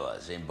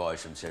numbers in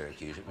Boys from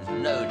Syracuse. It was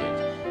loaded.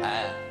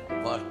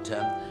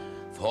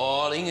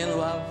 Falling in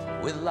love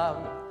with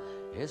love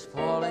is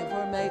falling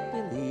for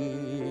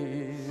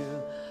make-believe.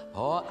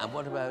 And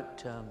what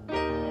about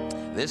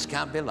this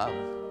can't be love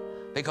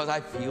because I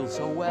feel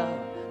so well,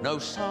 no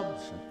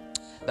sobs.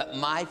 But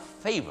my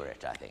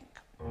favourite, I think.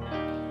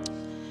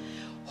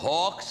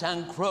 Hawks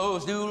and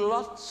crows do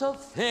lots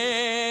of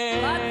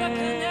things, but the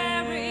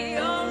canary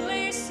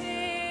only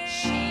sings.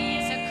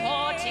 She's a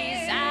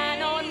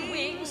courtesan on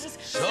wings,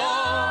 so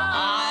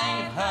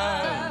I've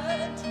heard.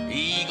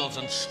 Eagles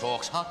and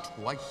storks are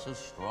twice as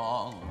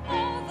strong.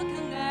 Oh, the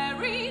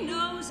canary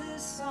knows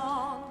his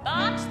song,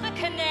 but the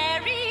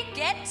canary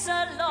gets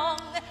along.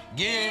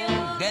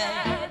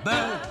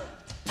 Gilderbird,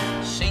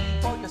 sing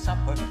for your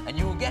supper and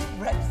you'll get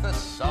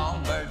breakfast.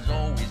 Songbirds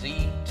always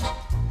eat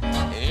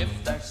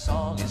if their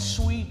song is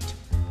sweet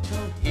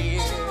to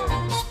hear.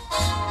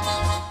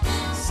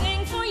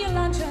 Sing for your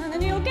luncheon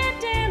and you'll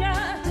get dinner.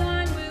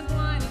 Dine with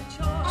wine of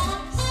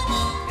choice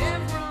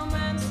if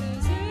romance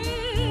is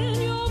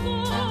in your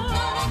voice.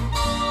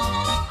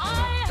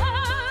 I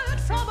heard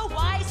from a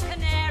wise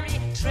canary,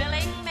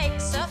 trilling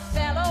makes a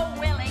fellow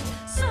willing.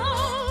 So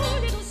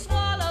little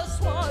swallow,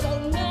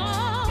 swallow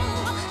now.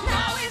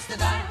 Now is the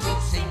time.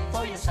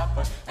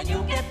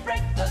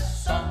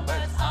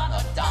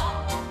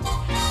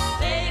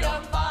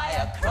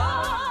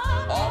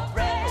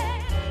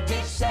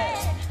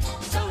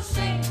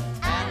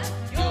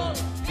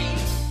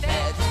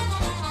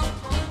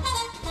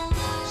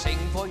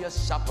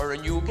 supper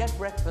and you'll get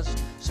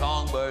breakfast.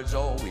 Songbirds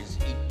always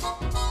eat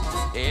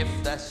if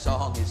their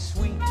song is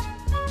sweet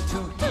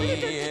to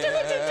hear.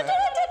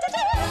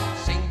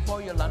 Sing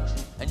for your lunch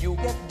and you'll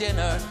get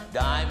dinner.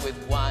 Dine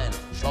with wine of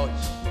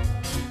choice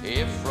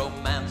if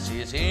romance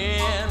is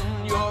in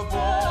your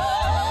voice.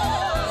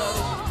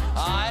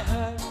 I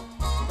heard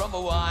from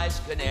a wise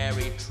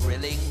canary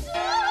trilling,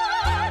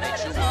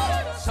 makes you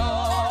weep. So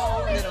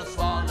little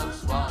swallow,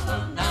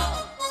 swallow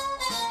now.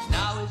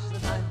 Now is the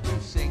time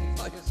to sing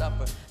for your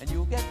supper and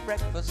you'll get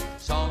breakfast.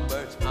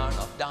 Songbirds are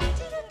not down.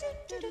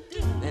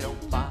 They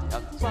don't buy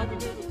a crumb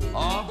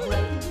or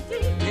bread,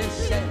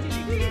 it's said.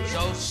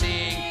 So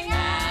sing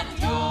and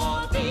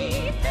you'll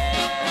be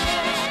fed.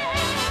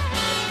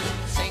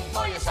 Sing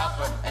for your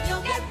supper and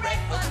you'll get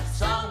breakfast.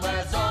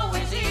 Songbirds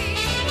always eat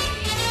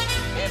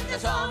if the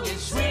song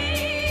is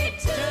sweet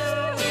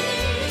to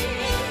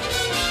hear.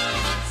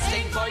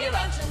 Sing for your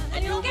lunch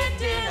and you'll get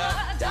dinner.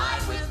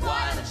 Dine with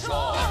wine and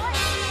choice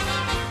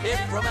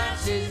if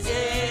romance is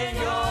in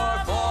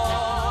your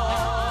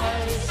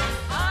voice.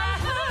 I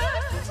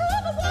heard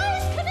from a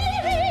wise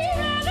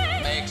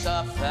canary Makes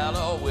a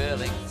fellow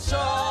willing. So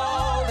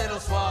little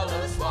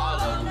swallow,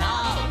 swallow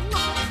now.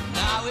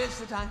 Now is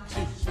the time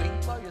to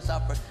swing for your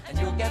supper and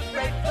you'll get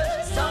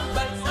breakfast.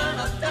 Songbirds are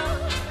not down.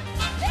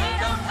 They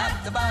don't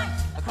have to buy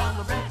a crumb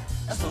of bread,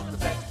 a spoon of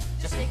bread,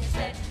 just sing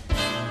instead.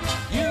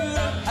 You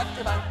don't have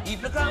to buy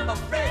even a crumb of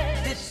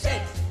bread, it's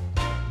said.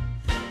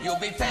 You'll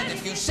be fed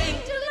if you sing.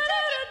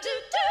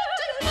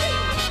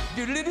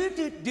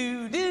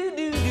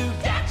 Do-do-do-do-do-do-do-do.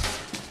 That's.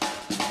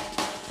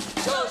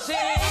 So sing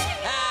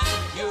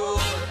and you'll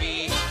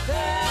be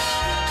fed.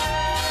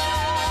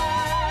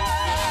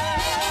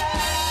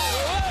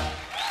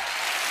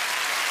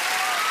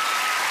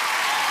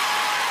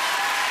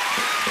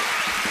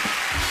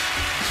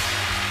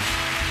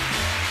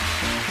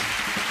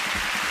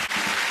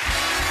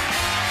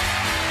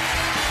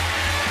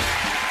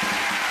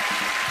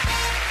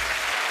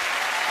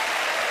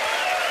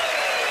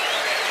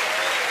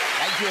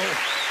 Thank you.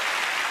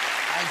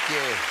 Thank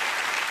you.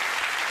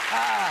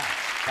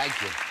 Thank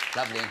you.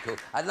 Lovely and cool.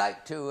 I'd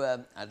like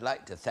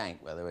to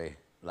thank, by the way,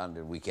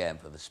 London Weekend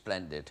for the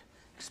splendid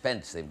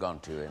expense they've gone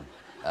to in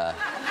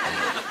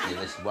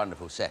this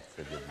wonderful set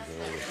for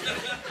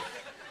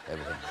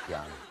everything,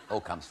 piano.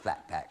 All comes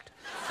flat packed.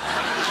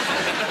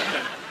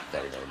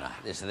 Very, very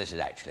nice. This is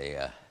actually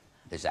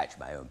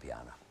my own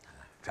piano.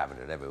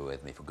 Travelled it everywhere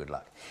with me for good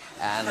luck.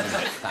 And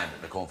found it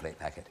in a cornflake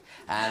packet.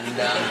 And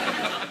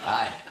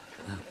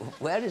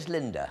where is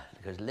Linda?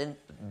 Because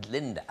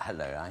Linda,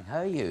 hello, darling, how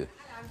are you?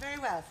 I'm very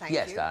well, thank you.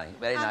 Yes, darling,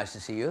 very nice to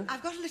see you.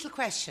 I've got a little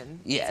question.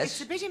 Yes?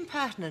 It's a bit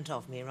impertinent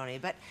of me, Ronnie,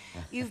 but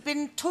you've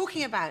been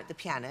talking about the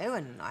piano,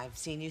 and I've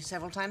seen you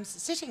several times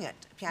sitting at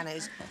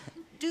pianos.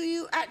 Do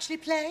you actually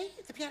play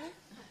the piano?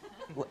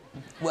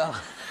 Well,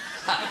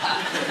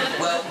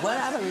 well, when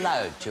I'm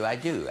allowed to, I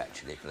do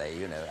actually play,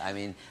 you know. I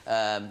mean,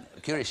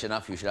 curious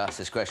enough, you should ask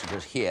this question,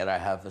 because here I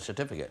have the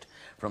certificate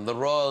from the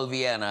Royal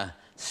Vienna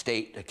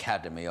State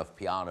Academy of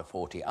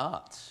Pianoforte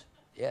Arts.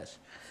 Yes.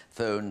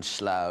 Phone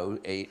Slough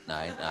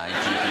 899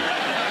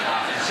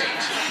 after 6.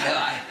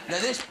 No,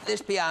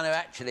 this piano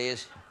actually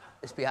is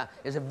a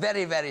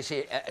very, very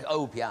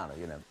old piano,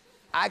 you know.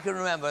 I can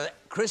remember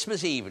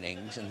Christmas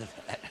evenings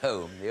at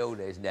home, the old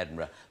days in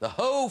Edinburgh, the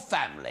whole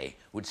family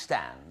would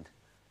stand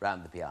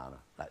round the piano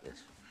like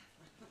this.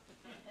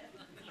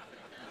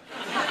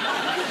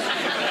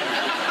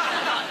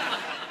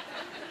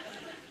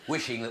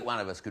 Wishing that one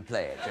of us could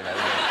play it, you know.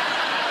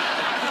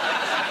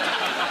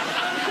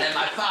 Then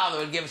my father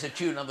would give us a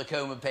tune on the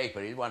comb and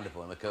paper. He's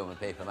wonderful on the comb and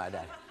paper, my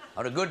dad.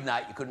 On a good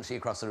night, you couldn't see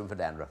across the room for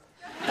dandruff.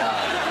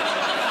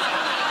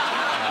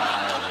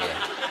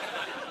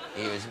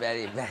 He was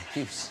very,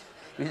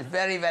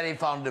 very, very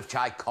fond of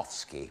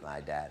Tchaikovsky,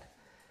 my dad.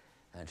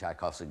 And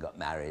Tchaikovsky got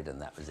married,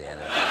 and that was the end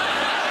of it.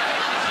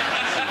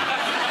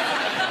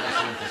 Never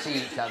seemed to see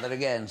each other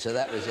again, so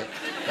that was it.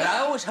 But I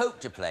always hope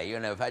to play, you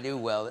know, if I do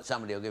well, that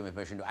somebody will give me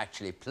permission to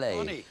actually play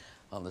Ronnie.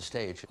 on the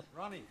stage.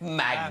 Ronnie.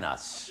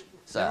 Magnus,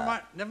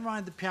 sir. Never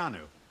mind the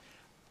piano.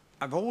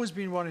 I've always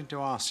been wanting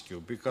to ask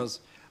you, because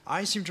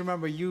I seem to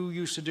remember you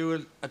used to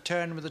do a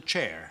turn with a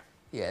chair.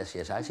 Yes,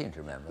 yes, I seem to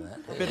remember that.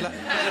 A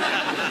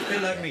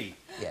bit like me.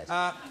 Yes.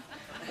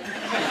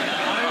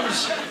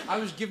 I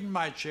was given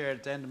my chair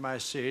at the end of my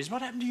series.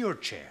 What happened to your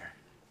chair?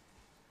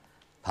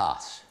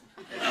 Pass.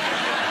 No,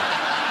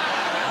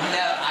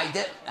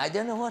 I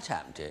don't know what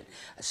happened to it.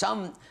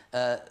 Some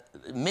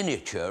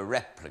miniature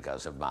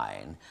replicas of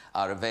mine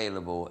are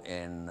available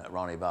in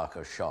Ronnie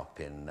Barker's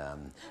shop in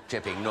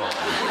Chipping Norton.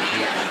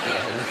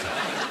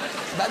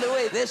 By the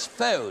way, this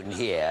phone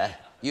here,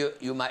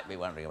 you might be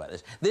wondering about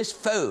this. This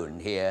phone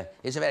here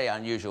is very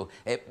unusual.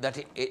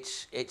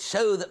 It's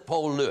so that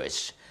Paul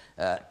Lewis,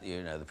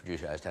 you know, the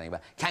producer I was telling you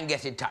about, can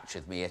get in touch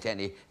with me at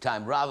any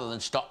time rather than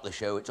stop the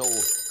show. It's all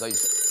going.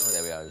 Oh,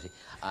 there we are.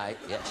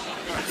 Yes.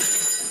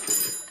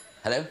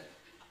 Hello?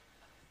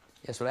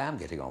 Yes, well, I am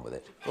getting on with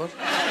it. What?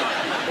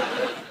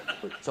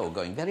 It's all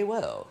going very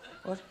well.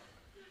 What?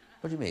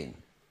 What do you mean?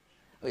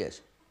 Oh, yes.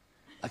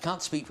 I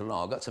can't speak for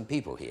long. I've got some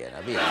people here.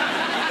 Now,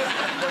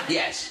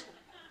 yes.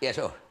 Yes,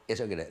 oh,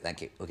 yes, okay,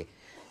 thank you. Okay.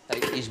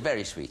 He's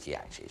very sweet, he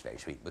actually is very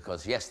sweet,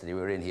 because yesterday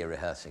we were in here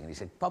rehearsing and he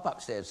said, pop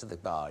upstairs to the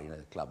bar, you know,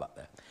 the club up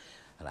there.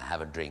 And I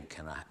have a drink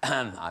and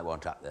I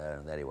went up there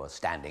and there he was,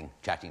 standing,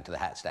 chatting to the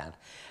hat stand.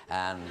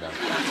 And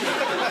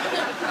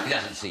he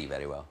doesn't see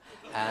very well.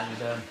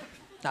 And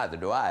neither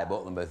do I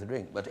bought them both a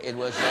drink, but it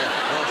was...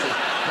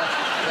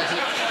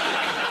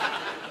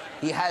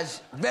 he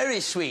has very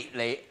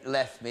sweetly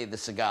left me the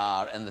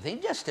cigar and the thing,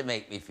 just to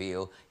make me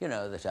feel, you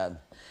know, that I'm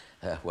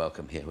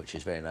welcome here, which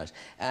is very nice.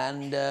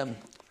 And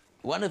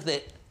one of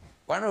the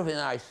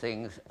nice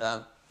things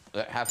that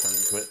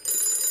happens with...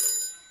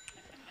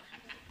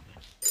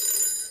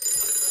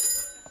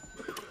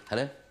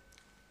 Hello?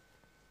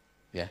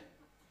 Yeah?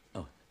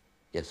 Oh,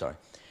 yeah, sorry.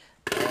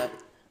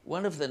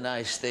 One of the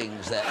nice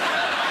things that...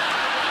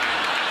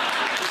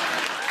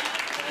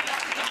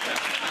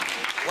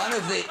 One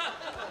of the...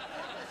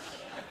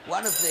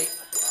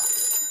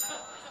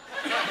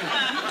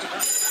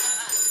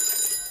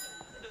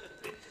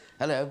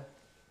 Hello?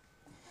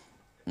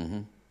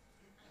 Mm-hmm.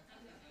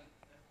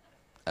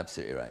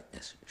 Absolutely right,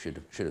 yes.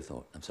 Should have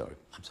thought. I'm sorry,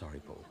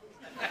 Paul.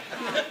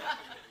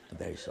 I'm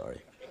very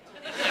sorry.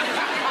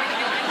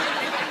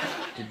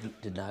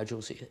 Did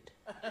Nigel see it?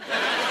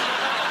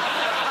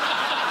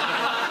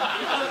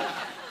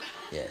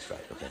 Yes,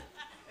 right, okay.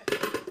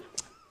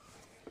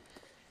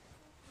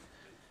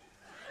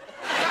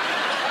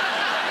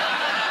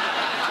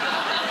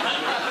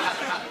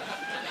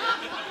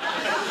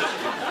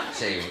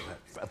 Say,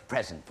 a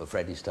present for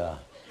Freddie Starr.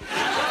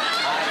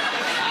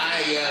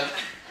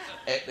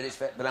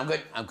 But I'm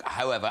going.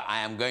 However, I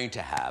am going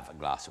to have a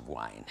glass of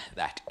wine.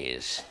 That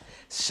is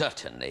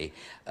certainly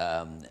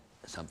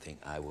something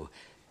I will.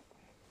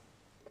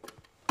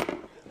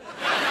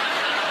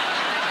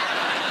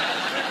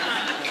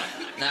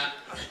 Now,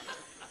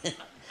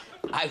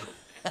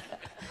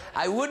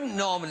 I wouldn't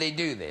normally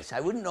do this. I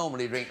wouldn't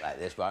normally drink like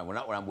this, but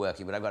not when I'm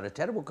working. But I've got a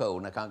terrible cold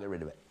and I can't get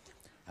rid of it.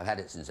 I've had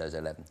it since I was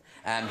 11.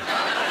 And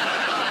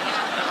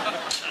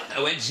I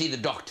went to see the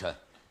doctor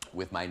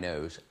with my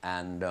nose,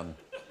 and I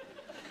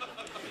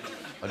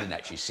didn't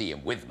actually see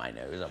him with my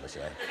nose,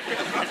 obviously.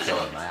 I saw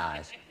it with my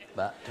eyes.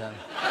 But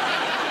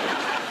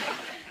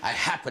I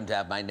happened to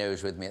have my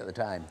nose with me at the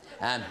time.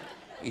 And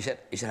he said,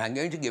 I'm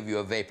going to give you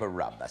a vapor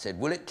rub. I said,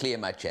 will it clear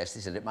my chest?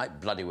 He said, it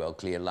might bloody well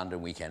clear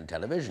London weekend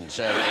television.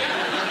 So,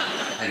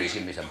 anyway, he's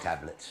given me some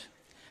tablets.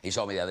 He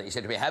saw me the other. He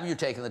said to me, have you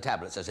taken the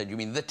tablets? I said, you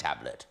mean the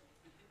tablet?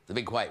 The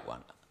big white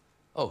one.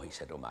 Oh, he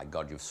said, oh, my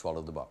God, you've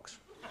swallowed the box.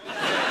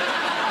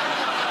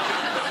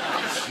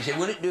 He said,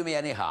 will it do me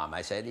any harm?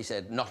 I said. He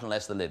said, not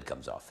unless the lid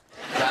comes off.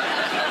 But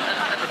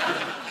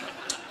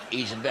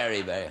he's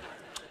very,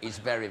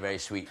 very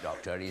sweet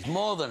doctor. And he's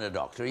more than a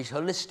doctor. He's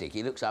holistic.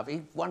 He looks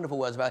after... wonderful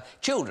words about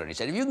children. He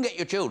said, if you can get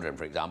your children,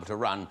 for example, to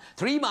run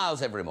 3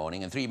 miles every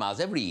morning and 3 miles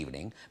every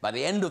evening, by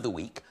the end of the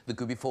week, they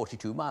could be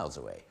 42 miles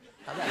away.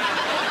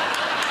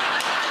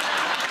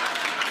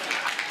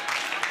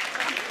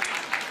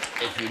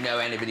 If you know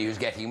anybody who's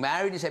getting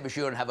married, you say, be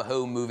sure and have a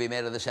home movie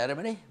made of the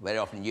ceremony. Very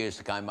often years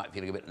to come, you might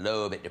feel a bit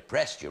low, a bit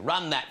depressed. You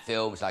run that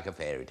film, it's like a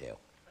fairy tale.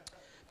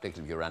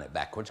 Particularly if you run it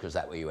backwards, because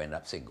that way you end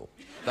up single.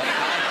 But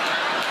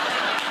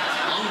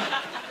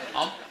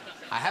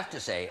I have to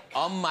say,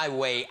 on my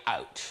way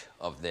out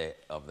of the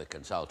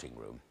consulting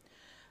room,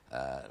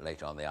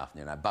 later on in the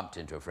afternoon, I bumped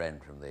into a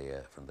friend from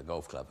the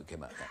golf club who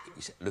came up.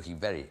 He said, looking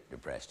very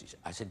depressed.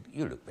 I said,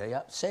 you look very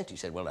upset. He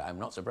said, well, I'm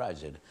not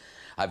surprised. He said,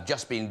 I've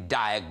just been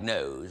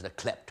diagnosed a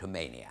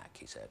kleptomaniac,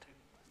 he said,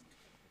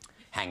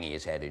 hanging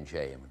his head in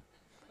shame and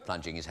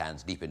plunging his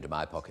hands deep into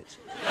my pockets.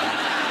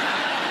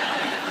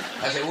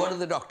 I said, what did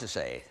the doctor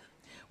say?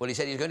 Well, he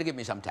said he's going to give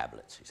me some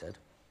tablets, he said,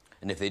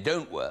 and if they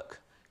don't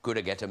work, could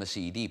I get him a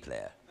CD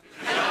player?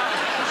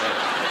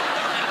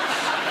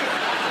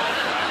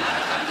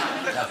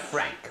 Now,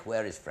 Frank,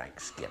 where is Frank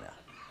Skinner?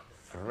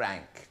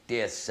 Frank,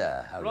 dear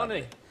sir, how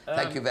Ronnie,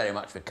 thank you very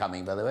much for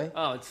coming, by the way.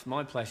 Oh, it's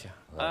my pleasure.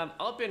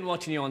 I've been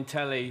watching you on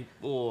telly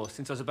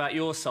since I was about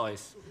your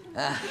size.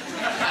 And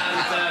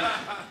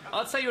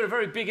I'd say you're a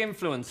very big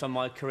influence on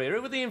my career.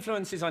 Who were the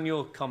influences on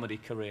your comedy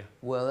career?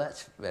 Well,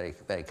 that's very,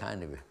 very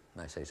kind of you.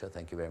 I say so.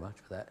 Thank you very much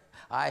for that.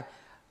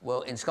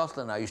 Well, in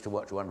Scotland, I used to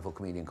watch a wonderful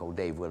comedian called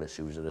Dave Willis,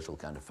 who was a little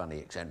kind of funny,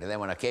 eccentric. Then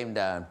when I came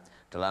down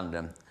to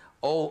London,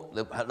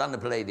 the London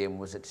Palladium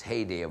was its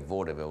heyday of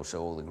vaudeville,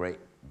 so all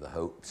the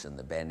Hopes and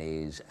the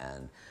Bennies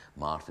and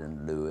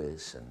Martin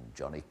Lewis and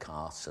Johnny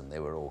Carson, they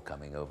were all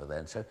coming over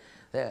then. So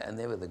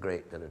they were the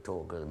great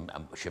talkers.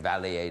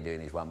 Chevalier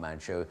doing his one-man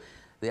show.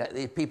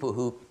 The people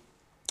who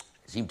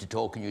seemed to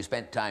talk and you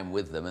spent time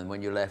with them, and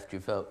when you left,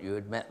 you felt you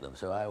had met them.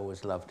 So I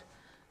always loved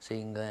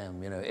seeing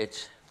them. You know,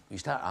 you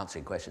start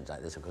answering questions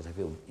like this, of course,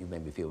 you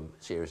made me feel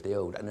seriously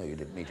old. I know you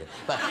didn't mean to,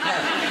 but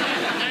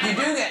you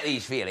do get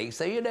these feelings.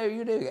 So you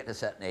do get to a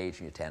certain age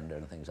and you're tender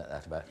and things like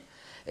that about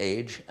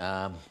age.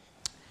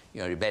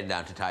 You know, you bend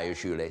down to tie your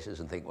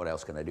shoelaces and think, what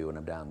else can I do when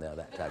I'm down there?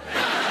 That type of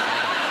thing.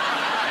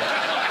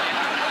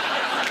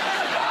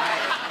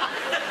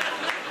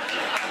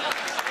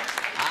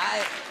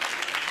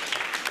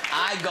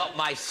 I got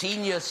my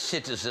senior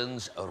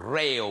citizen's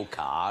rail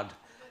card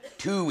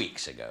 2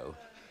 weeks ago,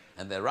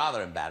 and the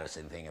rather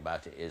embarrassing thing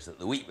about it is that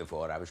the week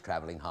before I was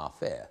travelling half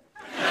fare.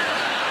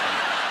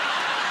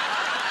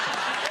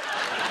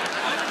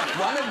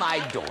 One of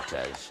my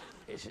daughters,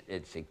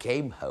 she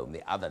came home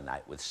the other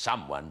night with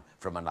someone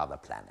from another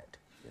planet.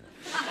 You know.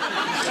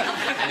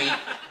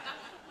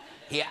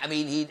 I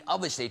mean, he'd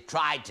obviously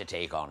tried to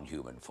take on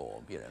human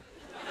form, you know.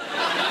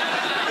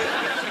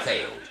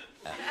 Failed.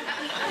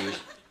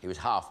 He was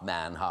half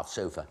man, half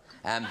sofa.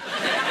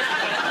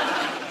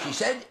 She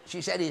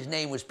said his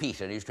name was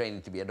Peter and he was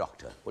training to be a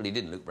doctor. Well, he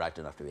didn't look bright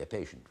enough to be a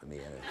patient for me,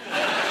 anyway. But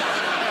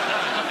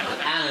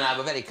Anne and I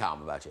were very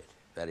calm about it.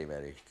 Very,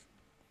 very,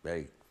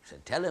 very...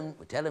 Said, tell him,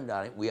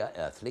 darling, we are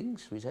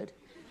earthlings, we said.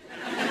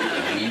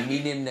 We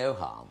mean him no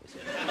harm, we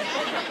said.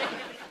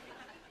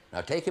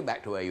 Now take him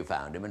back to where you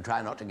found him and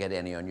try not to get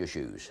any on your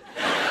shoes.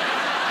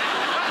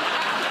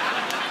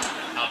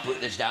 I'll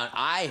put this down.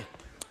 I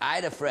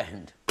had a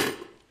friend.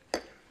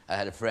 I've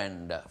had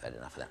enough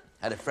of that.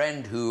 I had a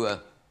friend who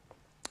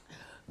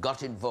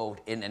got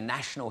involved in a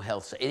National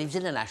Health... He was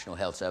in a National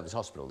Health Service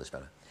hospital, this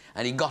fellow.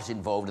 And he got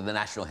involved in the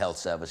National Health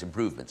Service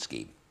Improvement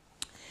Scheme.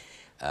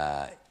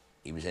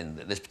 He was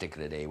this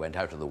particular day, he went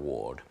out of the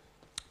ward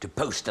to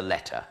post a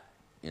letter,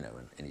 you know,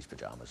 in his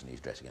pyjamas and his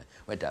dressing gown.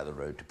 Went down the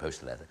road to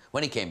post a letter.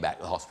 When he came back,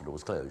 the hospital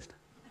was closed.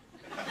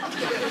 They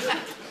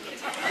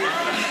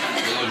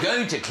were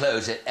going to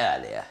close it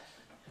earlier,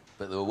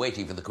 but they were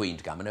waiting for the Queen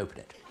to come and open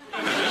it.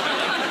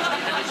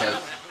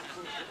 So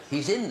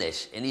he's in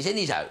this, and he's in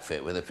his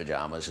outfit with the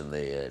pyjamas and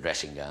the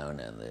dressing gown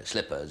and the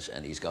slippers,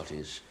 and he's got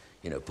his,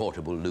 you know,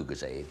 portable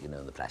Lucozade, you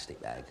know, the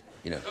plastic bag,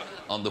 you know,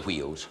 on the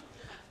wheels.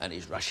 And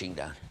he's rushing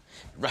down.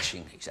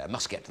 Rushing, he said, I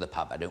must get to the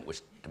pub. I don't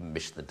wish to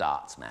miss the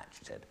darts match,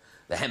 he said.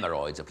 The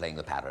hemorrhoids are playing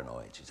the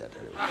paranoids, he said.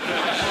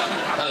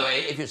 By the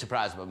way, if you're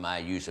surprised by my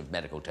use of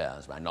medical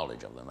terms, my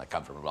knowledge of them, I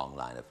come from a long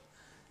line of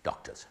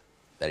doctors,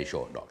 very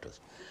short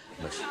doctors,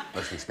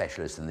 mostly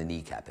specialists in the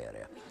kneecap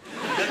area.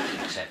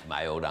 Except for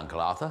my old Uncle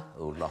Arthur,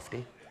 old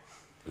Lofty,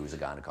 who was a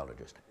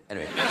gynecologist.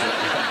 Anyway,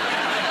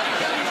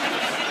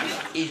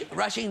 he's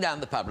rushing down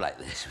the pub like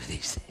this with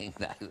his thing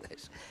like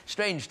this.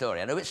 Strange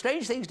story, I know, but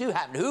strange things do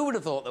happen. Who would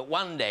have thought that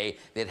one day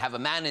they'd have a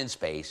man in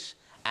space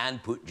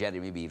and put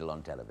Jeremy Beadle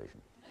on television?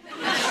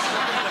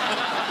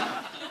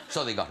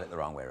 So they got it the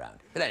wrong way around.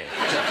 But anyway,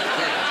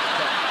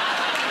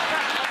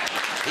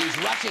 he's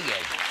rushing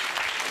in.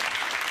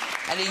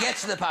 And he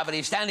gets to the pub and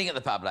he's standing at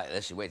the pub like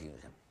this, he's waiting for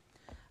him.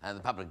 And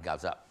the publican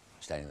comes up,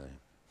 standing there.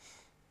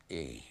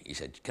 He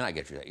said, can I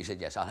get you that? He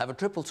said, yes, I'll have a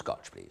triple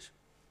scotch, please.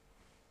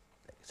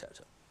 So.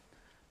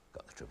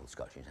 Got the triple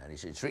scotch in his hand. He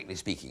said, strictly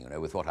speaking, you know,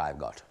 with what I've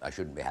got, I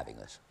shouldn't be having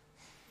this.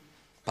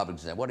 Publican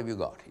said, what have you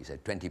got? He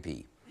said,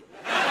 20p.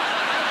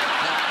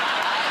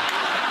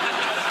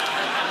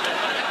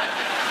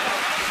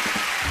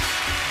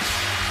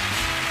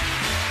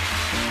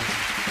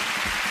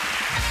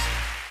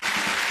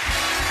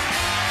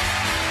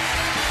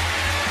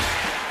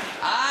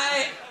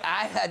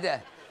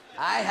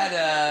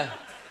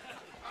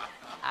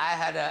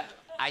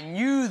 I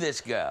knew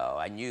this girl.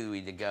 I knew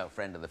the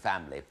girlfriend of the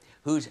family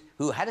who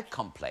had a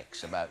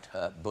complex about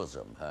her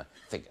bosom, her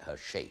figure, her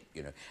shape,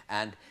 you know.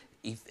 And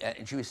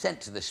she was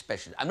sent to this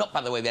specialist. I'm not,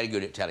 by the way, very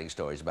good at telling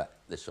stories about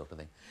this sort of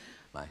thing.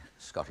 My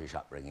Scottish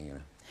upbringing, you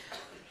know,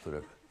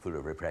 full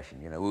of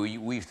repression, you know.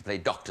 We used to play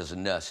doctors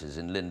and nurses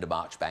in Linda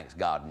Marchbank's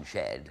garden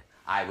shed.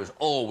 I was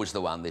always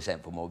the one they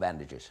sent for more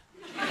bandages.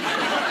 By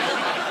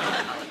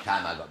the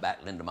time I got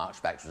back, Linda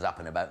Marchbank was up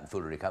and about and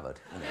fully recovered.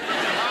 You know.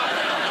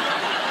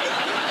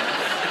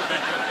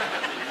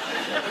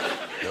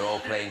 They're all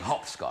playing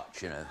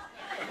hopscotch, you know.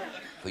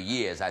 For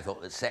years, I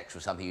thought that sex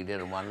was something you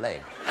did on one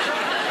leg.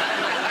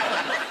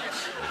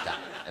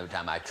 Every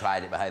time I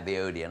tried it behind the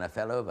Odeon, I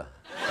fell over.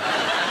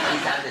 We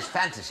had this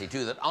fantasy,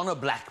 too, that Honor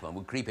Blackman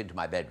would creep into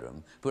my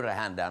bedroom, put her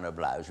hand down her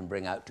blouse, and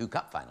bring out 2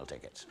 cup final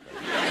tickets.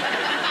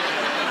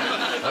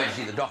 I went to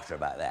see the doctor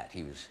about that.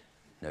 He was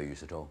no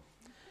use at all.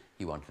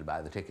 He wanted to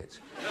buy the tickets.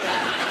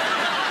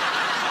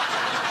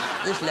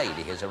 This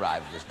lady has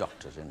arrived at this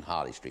doctor's in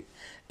Harley Street,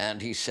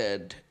 and he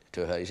said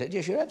to her, he said,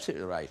 yes, you're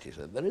absolutely right, he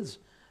said. There is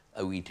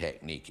a wee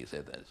technique, he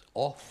said, that's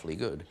awfully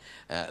good,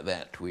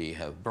 that we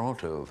have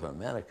brought over from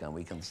America, and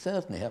we can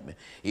certainly help me.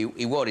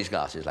 He wore his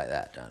glasses like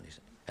that, and he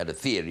said, had a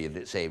theory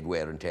that it saved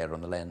wear and tear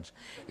on the lens.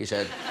 He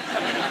said,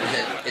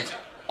 it's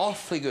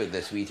awfully good,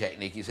 this wee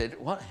technique. He said,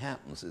 what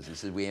happens is, he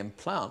said, we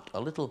implant a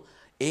little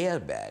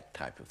airbag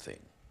type of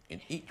thing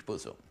in each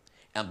bosom,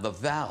 and the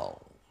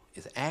valve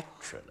is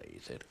actually, he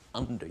said,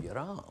 under your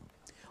arm.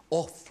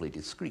 Awfully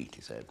discreet,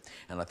 he said,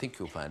 and I think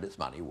you'll find it's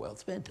money well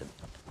spent. And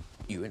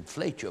you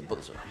inflate your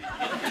bosom.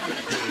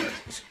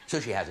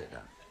 So she has it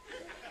done.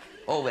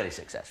 All very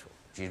successful.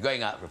 She's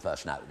going out for a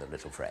first night with a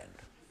little friend,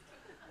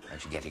 and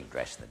she's getting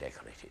dressed in the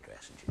decorated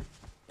dress, and she's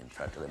in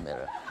front of the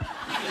mirror.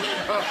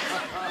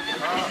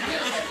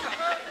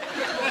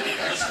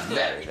 That's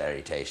very,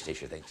 very tasty,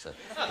 she thinks. So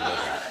she goes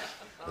out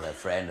with her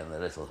friend in the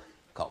little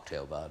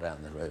cocktail bar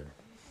down the road,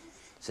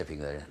 sipping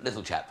the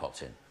little chap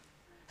pops in.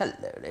 Hello,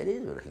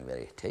 ladies. You're looking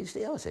very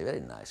tasty. I would say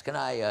very nice. Can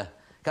I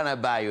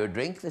buy you a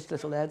drink? This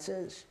little lad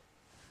says.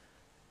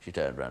 She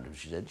turned round and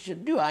she said,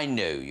 do I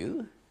know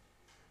you?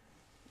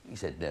 He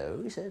said,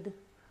 no. He said,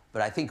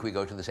 but I think we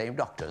go to the same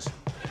doctors.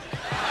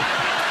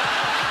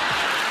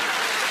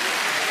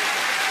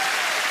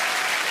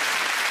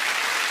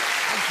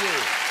 Thank you.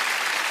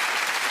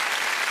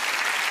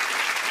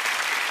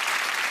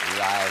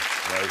 Life,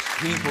 there's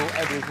people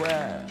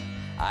everywhere.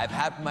 I've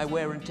had my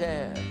wear and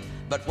tear.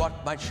 But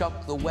what might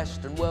shock the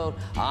Western world,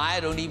 I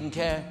don't even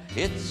care.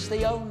 It's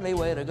the only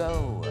way to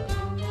go.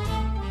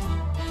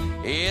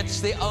 It's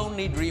the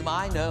only dream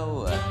I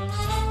know.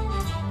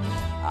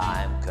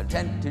 I'm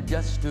contented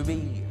just to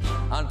be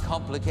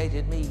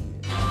uncomplicated me.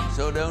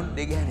 So don't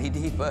dig any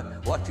deeper.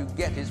 What you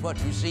get is what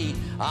you see.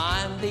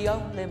 I'm the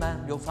only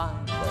man you'll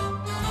find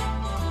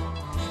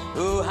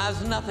who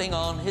has nothing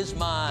on his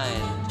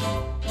mind.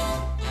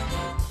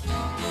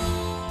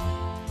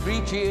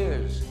 3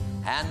 cheers,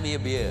 hand me a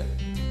beer.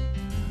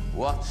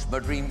 Watch my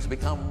dreams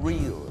become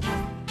real.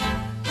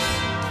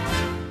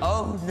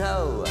 Oh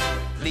no,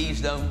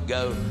 please don't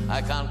go.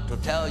 I can't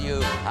tell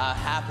you how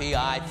happy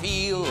I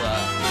feel.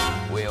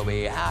 We'll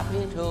be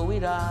happy till we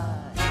die.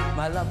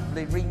 My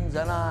lovely dreams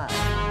and I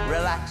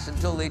relax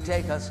until they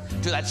take us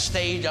to that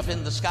stage up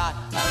in the sky.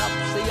 And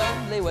up's the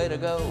only way to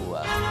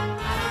go.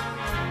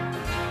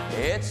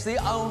 It's the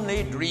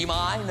only dream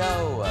I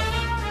know.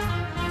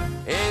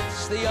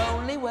 It's the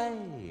only way.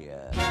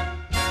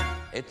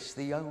 It's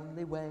the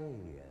only way.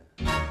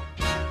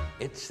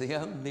 It's the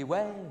only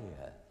way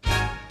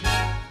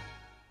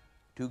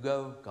to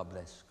go. God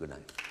bless. Good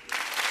night.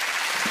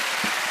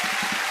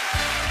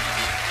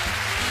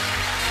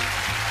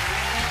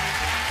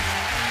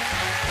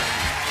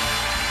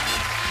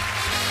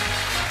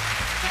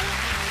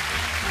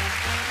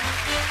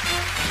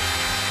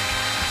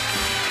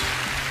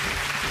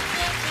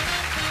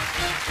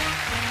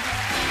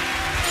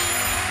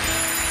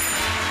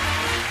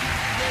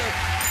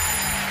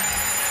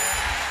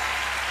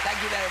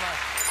 Thank you very much.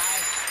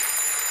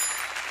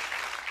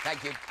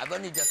 Thank you. I've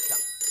only just come.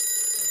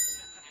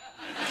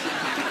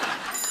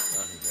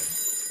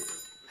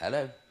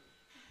 Hello?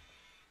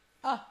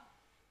 Ah.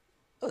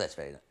 Oh, that's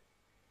very nice.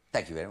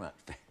 Thank you very much.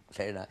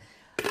 Very nice.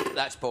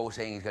 That's Paul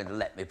saying he's going to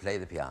let me play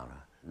the piano.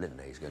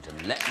 Linda, he's going to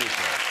let me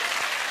play.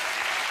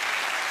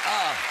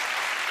 Oh.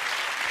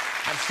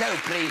 I'm so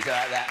pleased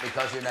about that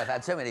because, you know, I've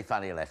had so many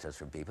funny letters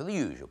from people, the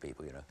usual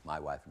people, you know, my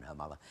wife and her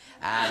mother,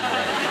 and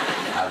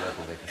our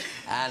local vicar.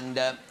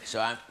 And so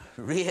I'm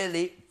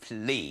really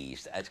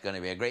pleased. It's going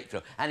to be a great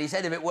film. And he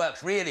said if it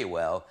works really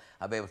well,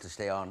 I'll be able to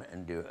stay on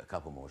and do a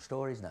couple more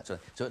stories and that sort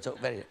of. So it's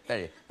very,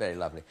 very, very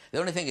lovely. The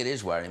only thing that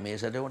is worrying me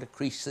is I don't want to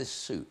crease this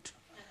suit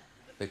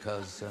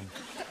because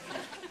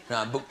no,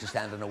 I'm booked to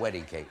stand on a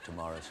wedding cake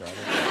tomorrow, so I don't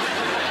know.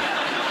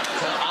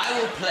 So I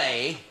will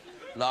play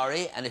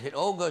Laurie, and if it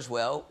all goes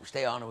well,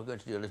 stay on and we're going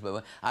to do a little bit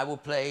more. I will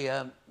play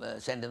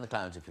Send in the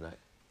Clowns, if you like.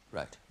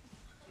 Right.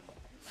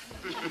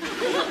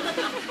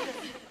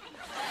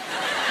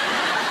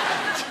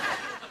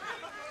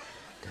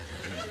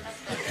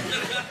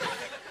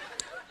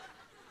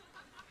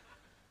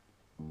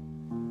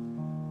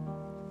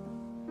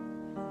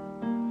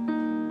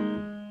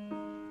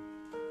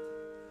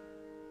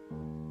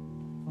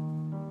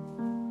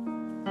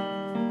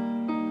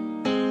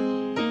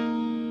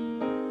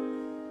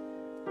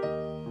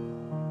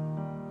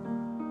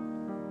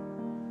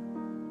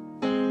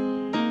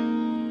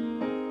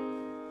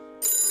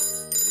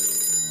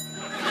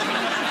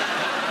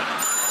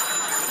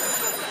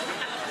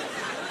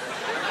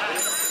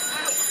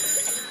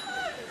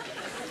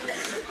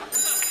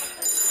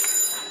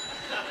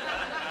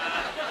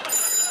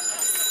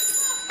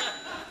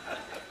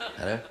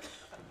 Hello?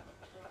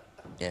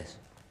 Yes.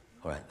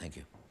 All right, thank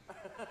you.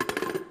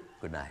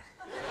 Good night.